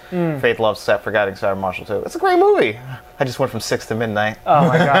Marshall. Faith loves Forgetting Sarah Marshall, too. It's a great movie. I just went from 6 to midnight. Oh,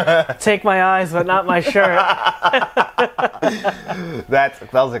 my God. Take my eyes, but not my shirt. That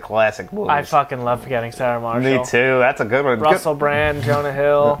was a classic movie. I fucking love Forgetting Sarah Marshall. Me too. That's a good one. Russell Brand, Jonah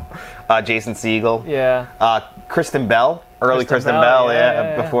Hill. Jason Segel. Yeah. Kristen Bell. Early Kristen Bell,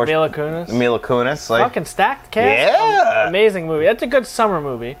 yeah. Before Mila Kunis. Mila Kunis. Like, fucking stacked cast. Yeah. Amazing movie. That's a good summer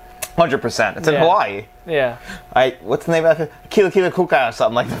movie. 100%. It's in Hawaii. Yeah. What's the name of it? Kila Kila Kuka or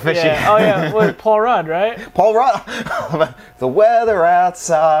something like the fishing. Yeah. Oh, yeah. Well, Paul Rudd, right? Paul Rudd. The weather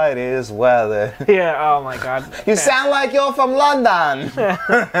outside is weather. Yeah. Oh, my God. You sound like you're from London.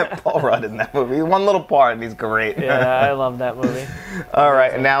 Paul Rudd in that movie. One little part, and he's great. Yeah, I love that movie. All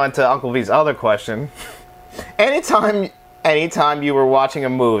right, and now into Uncle V's other question. Anytime you were watching a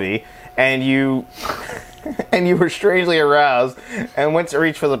movie and you were strangely aroused and went to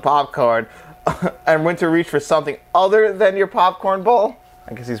reach for the popcorn and went to reach for something other than your popcorn bowl,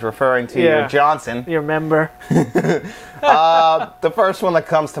 I guess he's referring to your Johnson. You remember? The first one that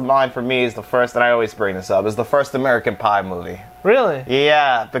comes to mind for me is the first, and I always bring this up, is the first American Pie movie. Really?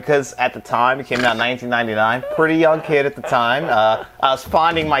 Yeah, because at the time, it came out in 1999, pretty young kid at the time. I was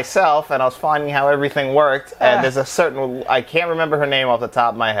finding myself, and I was finding how everything worked, and there's a certain, I can't remember her name off the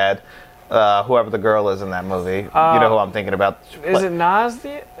top of my head, whoever the girl is in that movie. You know who I'm thinking about. Is it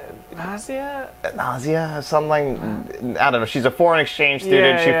Nausea? Nausea? Something, I don't know. She's a foreign exchange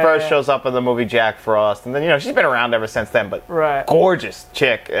student. She first shows up in the movie Jack Frost, and then, she's been around ever since then, but gorgeous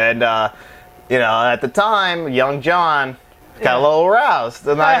chick. And, at the time, young John got a little aroused.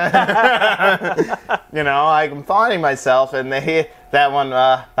 And I'm finding myself, and that one,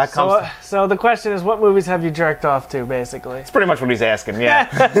 that comes... So the question is, what movies have you jerked off to, basically? It's pretty much what he's asking, yeah.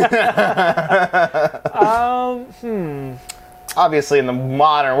 Obviously, in the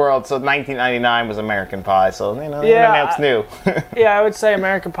modern world, so 1999 was American Pie, so, now it's new. Yeah, I would say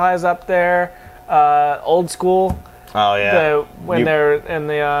American Pie's up there. Old school. Oh yeah. They're in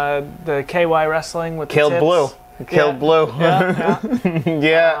the KY wrestling with Killed the tits. Blue. Killed Blue. Yeah.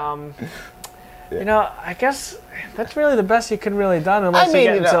 Yeah. You know, I guess that's really the best you could really done unless you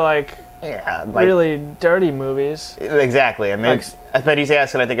get into like really dirty movies. Exactly, and but he's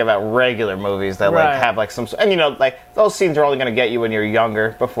asking, I think, about regular movies that like have like some, and you know, like those scenes are only going to get you when you're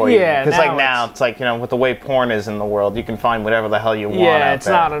younger before you, because like now it's like, you know, with the way porn is in the world, you can find whatever the hell you want. Yeah, it's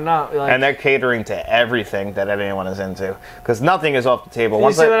not enough. Like, and they're catering to everything that anyone is into, because nothing is off the table. Did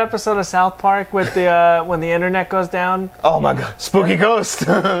you see that episode of South Park with the when the internet goes down? Oh my god, spooky ghost!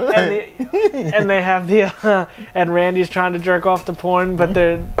 and they have the and Randy's trying to jerk off to porn, but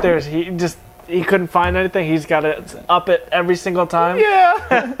he couldn't find anything. He's got to up it every single time.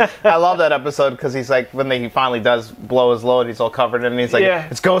 Yeah. I love that episode because he's like, when he finally does blow his load, he's all covered in it, and he's like,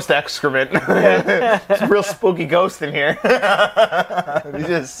 it's ghost excrement. It's a real spooky ghost in here. He's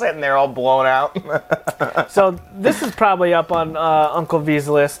just sitting there all blown out. So this is probably up on Uncle V's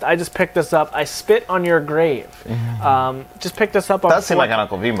list. I just picked this up. I Spit on Your Grave. Just picked this up on Does seem like an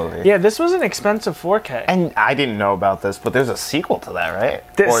Uncle V movie. Yeah, this was an expensive 4K. And I didn't know about this, but there's a sequel to that, right?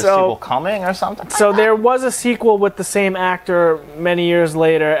 Or a sequel coming or something? So there was a sequel with the same actor many years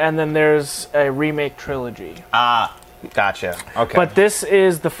later, and then there's a remake trilogy. Ah, gotcha. Okay. But this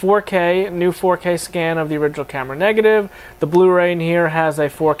is the 4K, new 4K scan of the original camera negative. The Blu-ray in here has a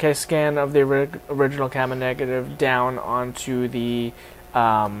 4K scan of the original camera negative down onto the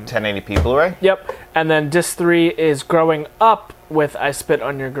 1080p Blu-ray? Yep. And then disc 3 is Growing Up with I Spit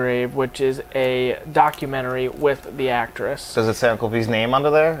on Your Grave, which is a documentary with the actress. Does it say Uncle V's name under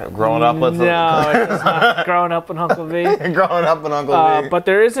there? Growing Up with... No, it does not. Growing Up with Uncle V. Growing Up with Uncle V. But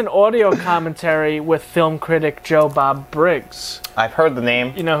there is an audio commentary with film critic Joe Bob Briggs. I've heard the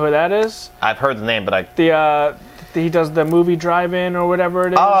name. You know who that is? I've heard the name, but he does the movie Drive-In or whatever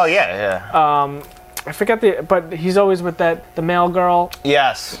it is. Oh, yeah. I forget but he's always with the male girl.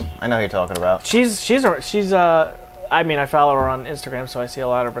 Yes, I know who you're talking about. I mean, I follow her on Instagram, so I see a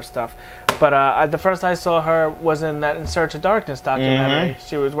lot of her stuff. But the first I saw her was in that In Search of Darkness documentary.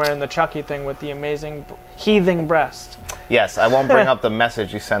 She was wearing the Chucky thing with the amazing heaving breast. Yes, I won't bring up the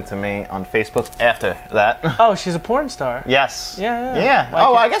message you sent to me on Facebook after that. Oh, she's a porn star. Yes. Yeah.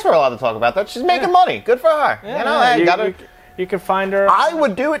 I guess we're allowed to talk about that. She's making money. Good for her. Yeah, you can find her. I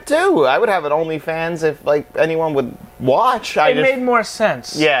would do it too. I would have an OnlyFans if like anyone would watch. It made more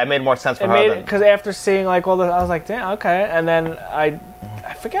sense. Yeah, it made more sense for her. Because after seeing like all the, I was like, damn, okay. And then I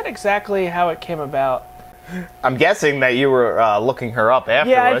forget exactly how it came about. I'm guessing that you were looking her up afterwards.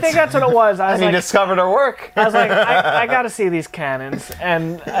 Yeah, I think that's what it was. And you discovered her work. I was like, I got to see these canons,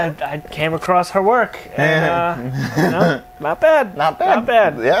 and I came across her work, and not bad.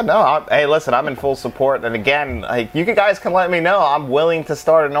 Yeah, no. Hey, listen, I'm in full support, and again, like you guys can let me know. I'm willing to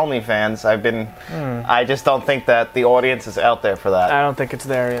start an OnlyFans. I just don't think that the audience is out there for that. I don't think it's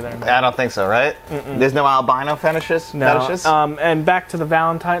there either. No. I don't think so, right? There's no albino fetishes. No. And back to the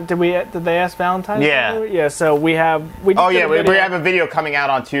Valentine. Did they ask Valentine's? Yeah. Yeah. So we have. We have a video coming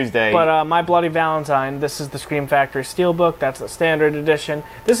out on Tuesday. But My Bloody Valentine. This is the Scream Factory Steelbook. That's the standard edition.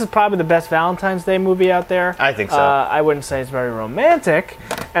 This is probably the best Valentine's Day movie out there. I think so. I wouldn't say it's very romantic.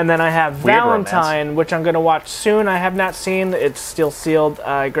 And then I have Valentine, which I'm going to watch soon. I have not seen. It's still sealed.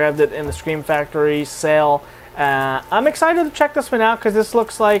 I grabbed it in the Scream Factory sale. I'm excited to check this one out because this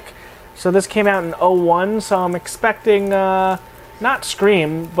looks like. So this came out in 2001. So I'm expecting. Not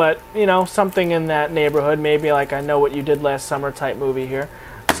Scream, but, something in that neighborhood. Maybe like I Know What You Did Last Summer type movie here.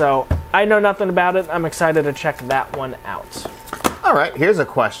 So I know nothing about it. I'm excited to check that one out. All right, here's a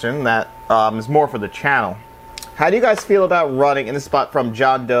question that is more for the channel. How do you guys feel about running in the spot from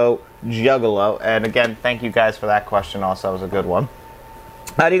John Doe Juggalo? And again, thank you guys for that question also. It was a good one.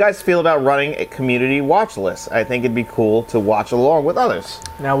 How do you guys feel about running a community watch list? I think it'd be cool to watch along with others.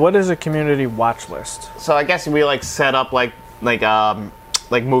 Now, what is a community watch list? So I guess we set up like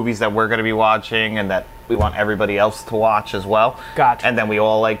movies that we're going to be watching and that we want everybody else to watch as well. Gotcha. And then we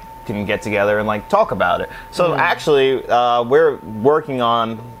all can get together and talk about it. So actually, we're working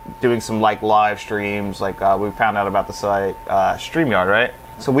on doing some live streams. We found out about the site StreamYard, right?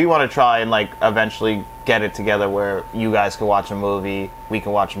 So we want to try and eventually get it together where you guys can watch a movie, we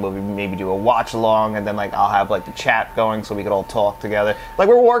can watch a movie, maybe do a watch along, and then I'll have the chat going so we could all talk together.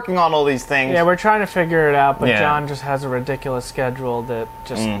 We're working on all these things. Yeah, we're trying to figure it out, but John just has a ridiculous schedule that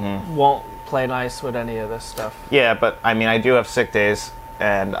just won't play nice with any of this stuff. Yeah, but I do have sick days,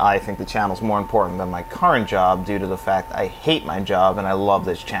 and I think the channel's more important than my current job due to the fact I hate my job and I love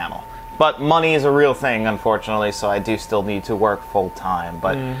this channel. But money is a real thing, unfortunately, so I do still need to work full-time.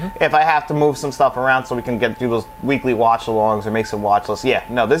 But if I have to move some stuff around so we can do those weekly watch-alongs or make some watch lists,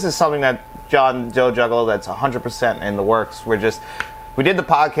 this is something that Joe Juggalo. That's 100% in the works. We did the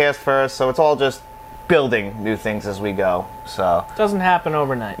podcast first, so it's all just building new things as we go. So doesn't happen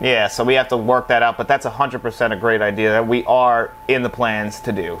overnight. Yeah, so we have to work that out, but that's 100% a great idea that we are in the plans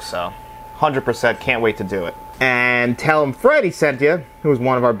to do. So 100% can't wait to do it. And tell him Freddie sent you, who's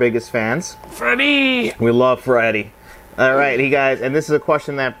one of our biggest fans. Freddie! We love Freddie. All right, you guys, and this is a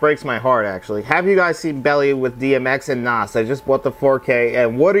question that breaks my heart, actually. Have you guys seen Belly with DMX and Nas? I just bought the 4K,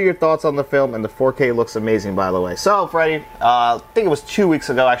 and what are your thoughts on the film? And the 4K looks amazing, by the way. So, Freddie, I think it was 2 weeks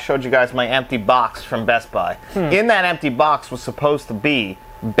ago, I showed you guys my empty box from Best Buy. In that empty box was supposed to be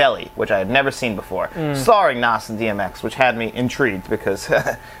Belly, which I had never seen before, starring Nas and DMX, which had me intrigued because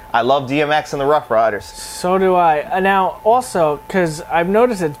I love DMX and the Rough Riders. So do I. Now, also, because I've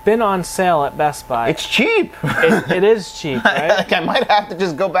noticed it's been on sale at Best Buy. It's cheap. It is cheap, right? Like, I might have to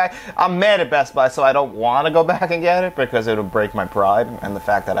just go back. I'm mad at Best Buy, so I don't want to go back and get it because it'll break my pride and the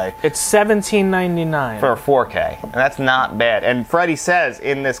fact that It's $17.99 for a 4K, and that's not bad. And Freddie says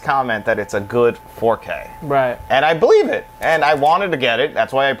in this comment that it's a good 4K. Right. And I believe it. And I wanted to get it.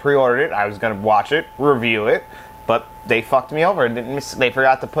 That's why I pre-ordered it. I was going to watch it, review it, but they fucked me over. They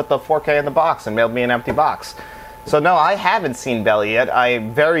forgot to put the 4K in the box and mailed me an empty box. So no, I haven't seen Belly yet.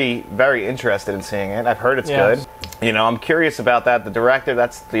 I'm very, very interested in seeing it. I've heard it's good. You know, I'm curious about that. The director,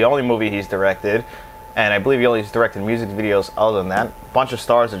 that's the only movie he's directed. And I believe he only directed music videos other than that. A bunch of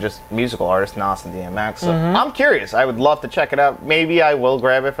stars are just musical artists, Nas and DMX. So I'm curious. I would love to check it out. Maybe I will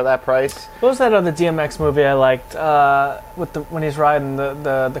grab it for that price. What was that other DMX movie I liked with when he's riding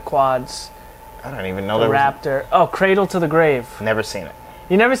the quads? I don't even know the Raptor. Oh, Cradle to the Grave. Never seen it.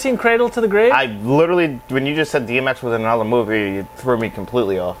 You never seen Cradle to the Grave? I literally, when you just said DMX was in another movie, you threw me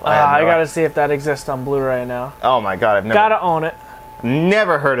completely off. I gotta see if that exists on Blu-ray now. Oh my god, I've never... Gotta own it.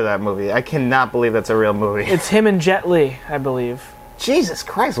 Never heard of that movie. I cannot believe that's a real movie. It's him and Jet Li, I believe. Jesus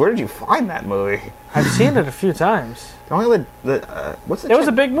Christ, where did you find that movie? I've seen it a few times. What's it was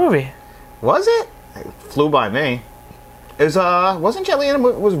a big movie. Was it? It flew by me. Wasn't Jet Li in a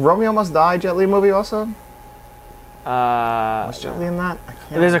movie? Was Romeo Must Die Jet Li movie also? Was Jet Li in that?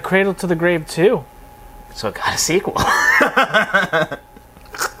 There's a Cradle to the Grave too. So it got a sequel.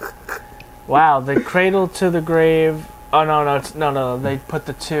 Wow, the Cradle to the Grave. Oh no! They put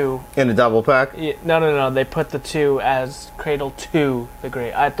the two in a double pack. Yeah, no. They put the two as Cradle to the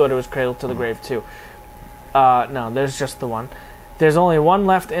Grave. I thought it was Cradle to the Grave too. No, there's just the one. There's only one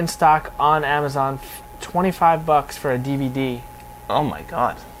left in stock on Amazon. $25 for a DVD. Oh my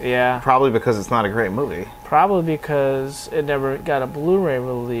god. Yeah. Probably because it's not a great movie. Probably because it never got a Blu-ray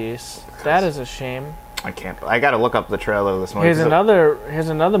release. That is a shame. I gotta look up the trailer of this movie. Here's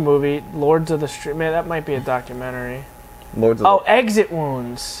another movie, Lords of the Street. Man, that might be a documentary. Exit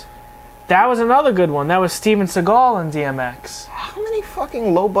Wounds. That was another good one. That was Steven Seagal and DMX. How many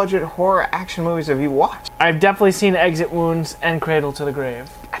fucking low-budget horror action movies have you watched? I've definitely seen Exit Wounds and Cradle to the Grave.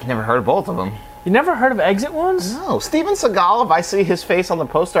 I've never heard of both of them. You never heard of Exit Wounds? No. Steven Seagal, if I see his face on the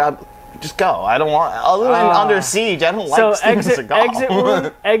poster, I'd just go. I don't want... Other than Under Siege, I don't like Steven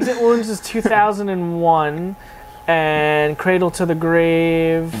Seagal. Exit Wounds is 2001, and Cradle to the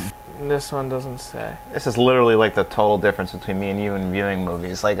Grave... This one doesn't say. This is literally like the total difference between me and you in viewing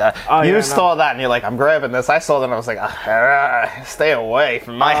movies. Like, you saw that and you're like, I'm grabbing this. I saw that and I was like, stay away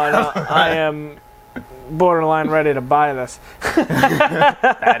from my house. No, I am borderline ready to buy this.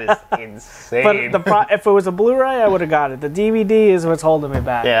 That is insane. But if it was a Blu-ray, I would have got it. The DVD is what's holding me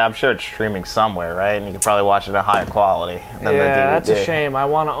back. Yeah, I'm sure it's streaming somewhere, right? And you can probably watch it at higher quality than the DVD. That's a shame. I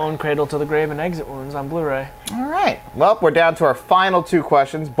want to own Cradle to the Grave and Exit Wounds on Blu-ray. All right. Well, we're down to our final two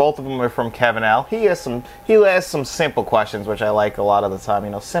questions. Both of them are from Kevin L. He asks some simple questions, which I like a lot of the time. You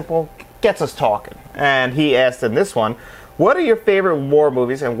know, simple gets us talking. And he asked in this one, what are your favorite war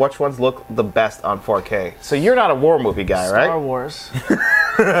movies and which ones look the best on 4K? So you're not a war movie guy, right? Star Wars.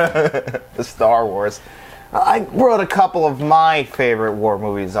 The Star Wars. I wrote a couple of my favorite war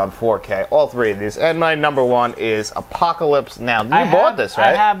movies on 4K, all three of these. And my number one is Apocalypse Now. You bought this,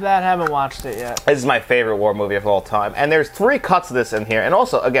 right? I have that, haven't watched it yet. This is my favorite war movie of all time. And there's 3 cuts of this in here. And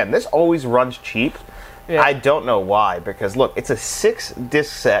also, again, this always runs cheap. Yeah. I don't know why, because look, it's a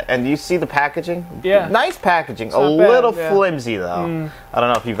 6-disc set, and you see the packaging? Yeah. Nice packaging, a little flimsy though. I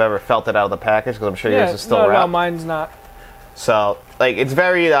don't know if you've ever felt it out of the package, because I'm sure yours is still wrapped. No, mine's not. So, like, it's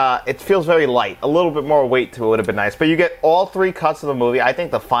very, it feels very light. A little bit more weight to it would have been nice. But you get all 3 cuts of the movie. I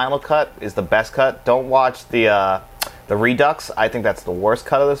think the final cut is the best cut. Don't watch the Redux. I think that's the worst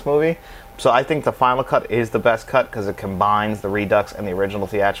cut of this movie. So I think the final cut is the best cut because it combines the Redux and the original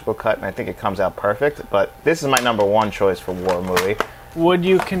theatrical cut, and I think it comes out perfect. But this is my number one choice for war movie. Would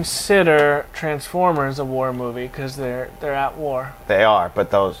you consider Transformers a war movie? Because they're at war. They are,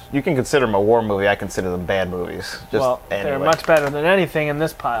 but those you can consider them a war movie. I consider them bad movies. They're much better than anything in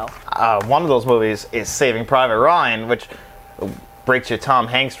this pile. One of those movies is Saving Private Ryan, which breaks your Tom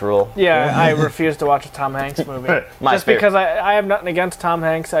Hanks rule. Yeah, I refuse to watch a Tom Hanks movie. Because I have nothing against Tom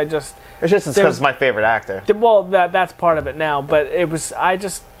Hanks. It's just because it's my favorite actor. Well, that's part of it now, but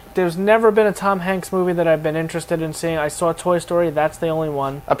there's never been a Tom Hanks movie that I've been interested in seeing. I saw Toy Story. That's the only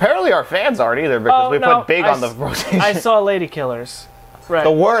one. Apparently our fans aren't either because we put Big on the rotation. I saw Lady Killers. Right.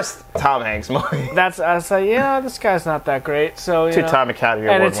 The worst Tom Hanks movie. I was like, this guy's not that great. So Two-time Academy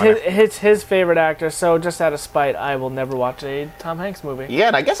Award winner. And it's his favorite actor, so just out of spite, I will never watch a Tom Hanks movie. Yeah,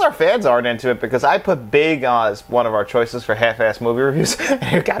 and I guess our fans aren't into it because I put Big as one of our choices for half-ass movie reviews, and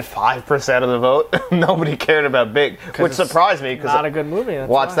it got 5% of the vote. Nobody cared about Big, which surprised me because not a good movie.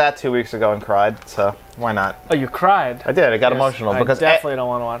 Watched that 2 weeks ago and cried, so why not? Oh, you cried? I did. I got emotional because I definitely don't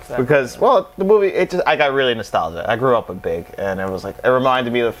want to watch that. Because the movie, I got really nostalgic. I grew up with Big, and it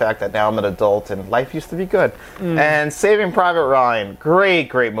reminded me of the fact that now I'm an adult and life used to be good. And Saving Private Ryan,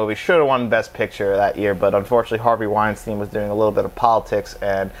 great movie. Should have won Best Picture that year, but unfortunately Harvey Weinstein was doing a little bit of politics,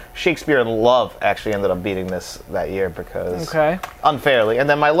 and Shakespeare in Love actually ended up beating this that year because unfairly. And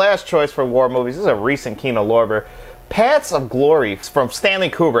then my last choice for war movies is a recent Kino Lorber, Paths of Glory from Stanley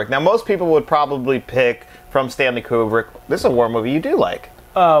Kubrick. Now, most people would probably pick from Stanley Kubrick. This is a war movie you do like.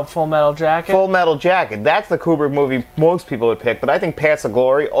 Oh, Full Metal Jacket? Full Metal Jacket. That's the Kubrick movie most people would pick, but I think Paths of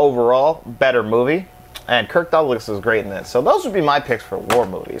Glory, overall, better movie. And Kirk Douglas is great in this. So those would be my picks for war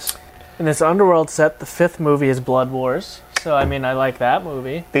movies. In this Underworld set, the 5th movie is Blood Wars. So, I like that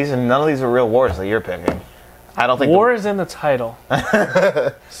movie. None of these are real wars that you're picking. I don't think war is in the title.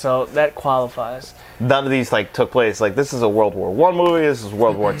 So that qualifies. None of these took place. This is a World War I movie. This is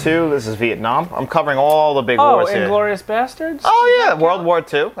World War II. This is Vietnam. I'm covering all the big wars here. Oh, Inglourious Bastards? Oh yeah, World War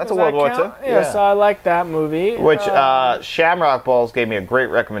II. That's a World War II. Yeah, so I like that movie. Which Shamrock Balls gave me a great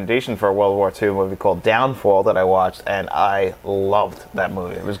recommendation for a World War II movie called Downfall that I watched, and I loved that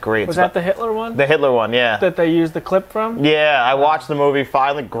movie. It was great. Was that the Hitler one? The Hitler one, yeah. That they used the clip from? Yeah, I watched the movie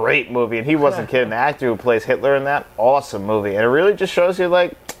finally. Great movie, and he wasn't kidding. The actor who plays Hitler in that, awesome movie, and it really just shows you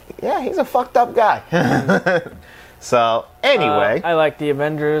he's a fucked up guy. So, anyway. I like the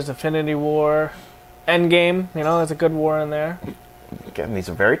Avengers, Infinity War, Endgame. There's a good war in there. Again, these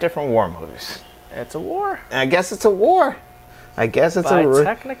are very different war movies. It's a war. I guess it's a war. By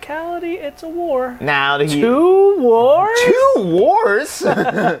technicality, it's a war. Now, 2 wars? 2 wars?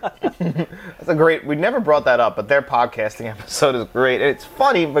 That's a great... We never brought that up, but their podcasting episode is great. It's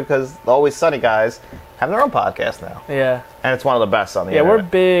funny because the Always Sunny guys have their own podcast now. Yeah. And it's one of the best on the internet. We're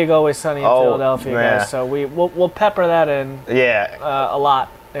big Always Sunny in Philadelphia, guys, so we'll pepper that in a lot,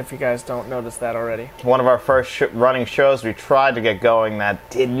 if you guys don't notice that already. One of our first running shows we tried to get going that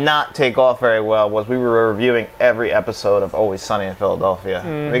did not take off very well was we were reviewing every episode of Always Sunny in Philadelphia.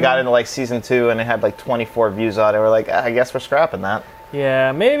 We got into season 2 and it had 24 views on it. We're like, I guess we're scrapping that.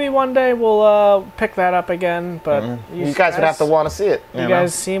 Yeah, maybe one day we'll pick that up again, but you guys would have to want to see it. You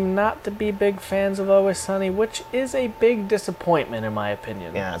guys seem not to be big fans of Always Sunny, which is a big disappointment in my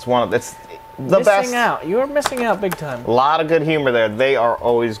opinion. Yeah, it's the best. Missing out. You are missing out big time. A lot of good humor there. They are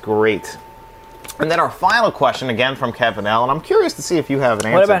always great. And then our final question, again from Kevin L., and I'm curious to see if you have an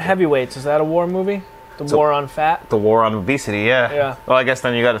answer. What about Heavyweights? Is that a war movie? The war on fat? The war on obesity, yeah. Yeah. Well, I guess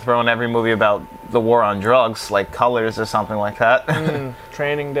then you got to throw in every movie about the war on drugs, like Colors or something like that.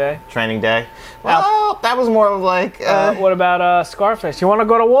 Training Day. Training Day. Well, that was more of what about Scarface? You want to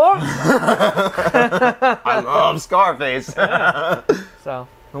go to war? I love Scarface. Yeah. So.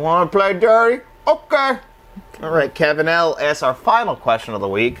 You want to play dirty? Okay. All right, Kevin L. asks our final question of the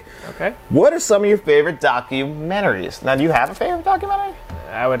week. Okay. What are some of your favorite documentaries? Now, do you have a favorite documentary?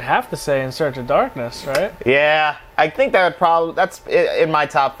 I would have to say In Search of Darkness, right? Yeah, I think that's in my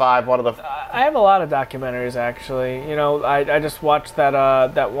top 5. One of the. I have a lot of documentaries actually. I just watched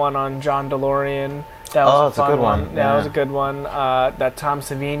that one on John DeLorean. That was a fun good one. Yeah, that was a good one. That Tom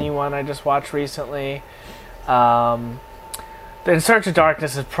Savini one I just watched recently. In Search of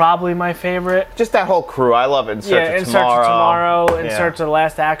Darkness is probably my favorite. Just that whole crew. I love it. In Search of Tomorrow. In Search of the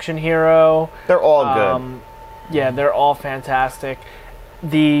Last Action Hero. They're all good. Yeah, they're all fantastic.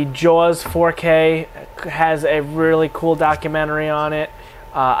 The Jaws 4K has a really cool documentary on it.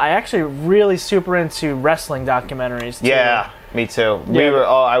 I actually really super into wrestling documentaries too. Yeah, me too.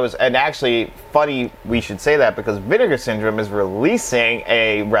 Yeah. And actually, funny we should say that because Vinegar Syndrome is releasing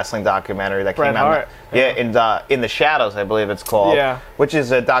a wrestling documentary that came out. Yeah, in the Shadows, I believe it's called. Yeah. Which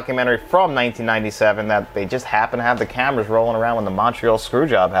is a documentary from 1997 that they just happen to have the cameras rolling around when the Montreal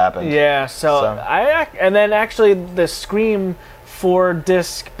Screwjob happened. Yeah, and then actually the Scream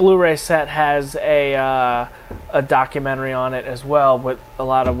 4-disc Blu-ray set has a documentary on it as well with a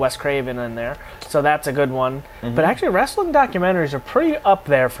lot of Wes Craven in there. So that's a good one. But actually, wrestling documentaries are pretty up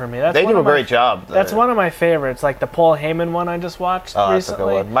there for me. They do a great job. That's one of my favorites, like the Paul Heyman one I just watched recently. That's a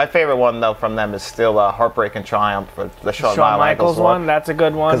good one. My favorite one, though, from them is still Heartbreak and Triumph, the Shawn Michaels one. That's a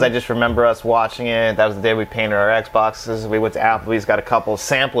good one. Because I just remember us watching it. That was the day we painted our Xboxes. We went to Applebee's, got a couple of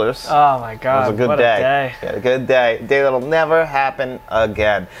samplers. Oh, my God. It was a good day. Yeah, a good day. A day that'll never happen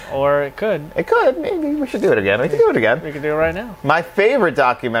again. Or it could. It could. Maybe we should do it again. We can do it again. We could do it right now. My favorite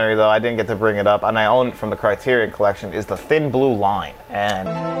documentary, though, I didn't get to bring it up, and I own it from the Criterion Collection, is The Thin Blue Line. And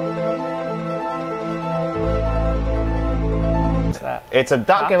what's that? It's a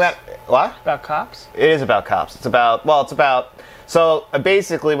document. What? About cops? It is about cops. So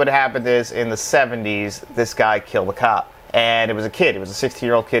basically what happened is in the 70s, this guy killed a cop. And it was a kid. It was a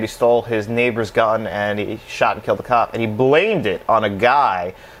 16-year-old kid. He stole his neighbor's gun and he shot and killed the cop. And he blamed it on a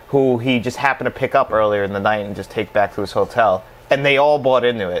guy who he just happened to pick up earlier in the night and just take back to his hotel. And they all bought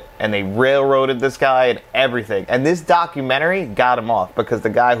into it. And they railroaded this guy and everything. And this documentary got him off because the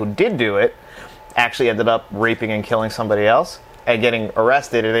guy who did do it actually ended up raping and killing somebody else and getting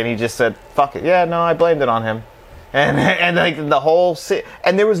arrested. And then he just said, fuck it. Yeah, no, I blamed it on him. And like the whole...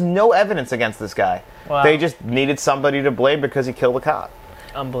 And there was no evidence against this guy. Wow. They just needed somebody to blame because he killed a cop.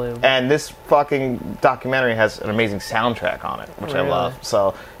 Unbelievable. And this fucking documentary has an amazing soundtrack on it, which I love.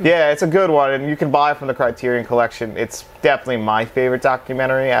 So, yeah, it's a good one, and you can buy it from the Criterion Collection. It's definitely my favorite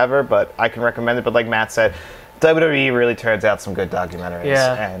documentary ever, but I can recommend it. But like Matt said, WWE really turns out some good documentaries.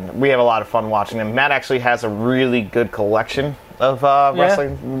 Yeah. And we have a lot of fun watching them. Matt actually has a really good collection of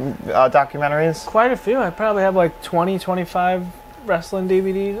wrestling documentaries. Quite a few. I probably have like 20, 25 wrestling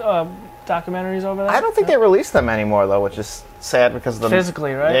DVDs, documentaries over there. I don't think they release them anymore, though, which is sad because of the...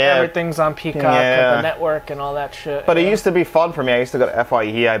 Physically, right? Yeah. Everything's on Peacock and the network and all that shit. But it used to be fun for me. I used to go to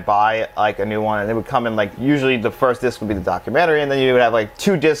FYE, I'd buy like a new one, and it would come in like, usually the first disc would be the documentary, and then you would have like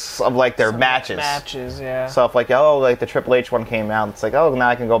 2 discs of like their matches. Yeah. So if like, like the Triple H one came out, it's like, now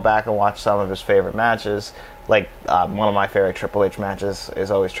I can go back and watch some of his favorite matches. Like, one of my favorite Triple H matches is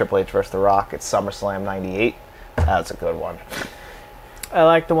always Triple H versus The Rock. It's SummerSlam 98. That's a good one. I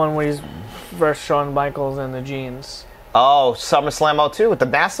like the one where he's versus Shawn Michaels in the jeans. Oh, SummerSlam 02 with the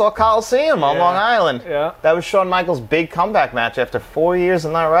Nassau Coliseum on Long Island. Yeah. That was Shawn Michaels' big comeback match after 4 years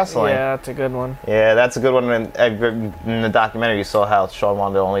of not wrestling. Yeah, that's a good one. Yeah, that's a good one. In the documentary, you saw how Shawn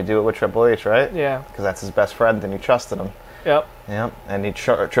wanted to only do it with Triple H, right? Yeah. Because that's his best friend and he trusted him. Yep. Yep. And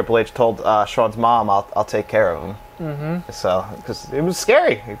Triple H told Shawn's mom, I'll take care of him. Mm-hmm. So, because it was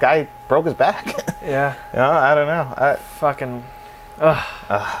scary. The guy broke his back. Yeah. I don't know. Fucking...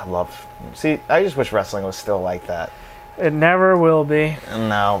 See, I just wish wrestling was still like that. It never will be.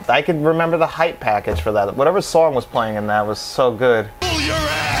 No, I can remember the hype package for that. Whatever song was playing in that was so good. Your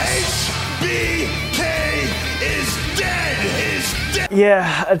ass. HBK is dead.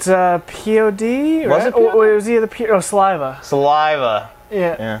 Yeah, it's a POD, right? Was it POD? Or was he the Saliva? Saliva.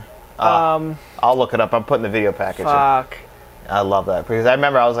 Yeah. I'll look it up. I'm putting the video package Fuck. in. I love that because I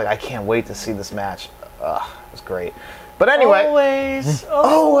remember I was like, I can't wait to see this match. It was great. But anyway,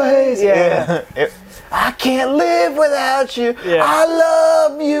 always, yeah. I can't live without you. Yeah. I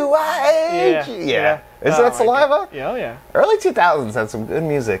love you. I hate you. Yeah. Is that Saliva? Yeah, yeah. Early 2000s had some good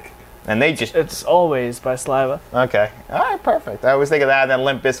music, and they just. It's Always by Saliva. Okay. All right. Perfect. I always think of that. And then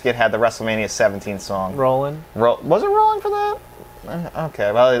Limp Bizkit had the WrestleMania 17 song. Rolling. Was it Rolling for that?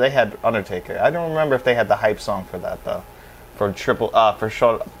 Okay. Well, they had Undertaker. I don't remember if they had the hype song for that though. For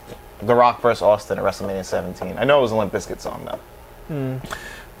The Rock vs. Austin at WrestleMania 17. I know it was a Limp Bizkit song, though.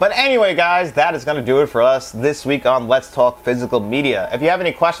 But anyway, guys, that is going to do it for us this week on Let's Talk Physical Media. If you have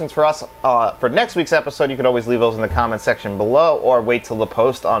any questions for us for next week's episode, you can always leave those in the comment section below or wait till the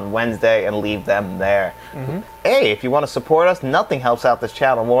post on Wednesday and leave them there. Hey, if you want to support us, nothing helps out this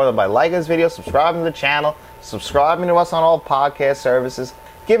channel more than by liking this video, subscribing to the channel, subscribing to us on all podcast services,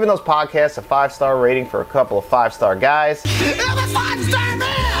 giving those podcasts a 5-star rating for a couple of 5-star guys. I'm a 5-star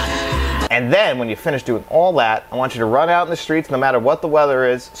man. And then, when you finish doing all that, I want you to run out in the streets, no matter what the weather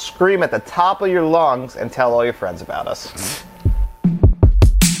is, scream at the top of your lungs, and tell all your friends about us.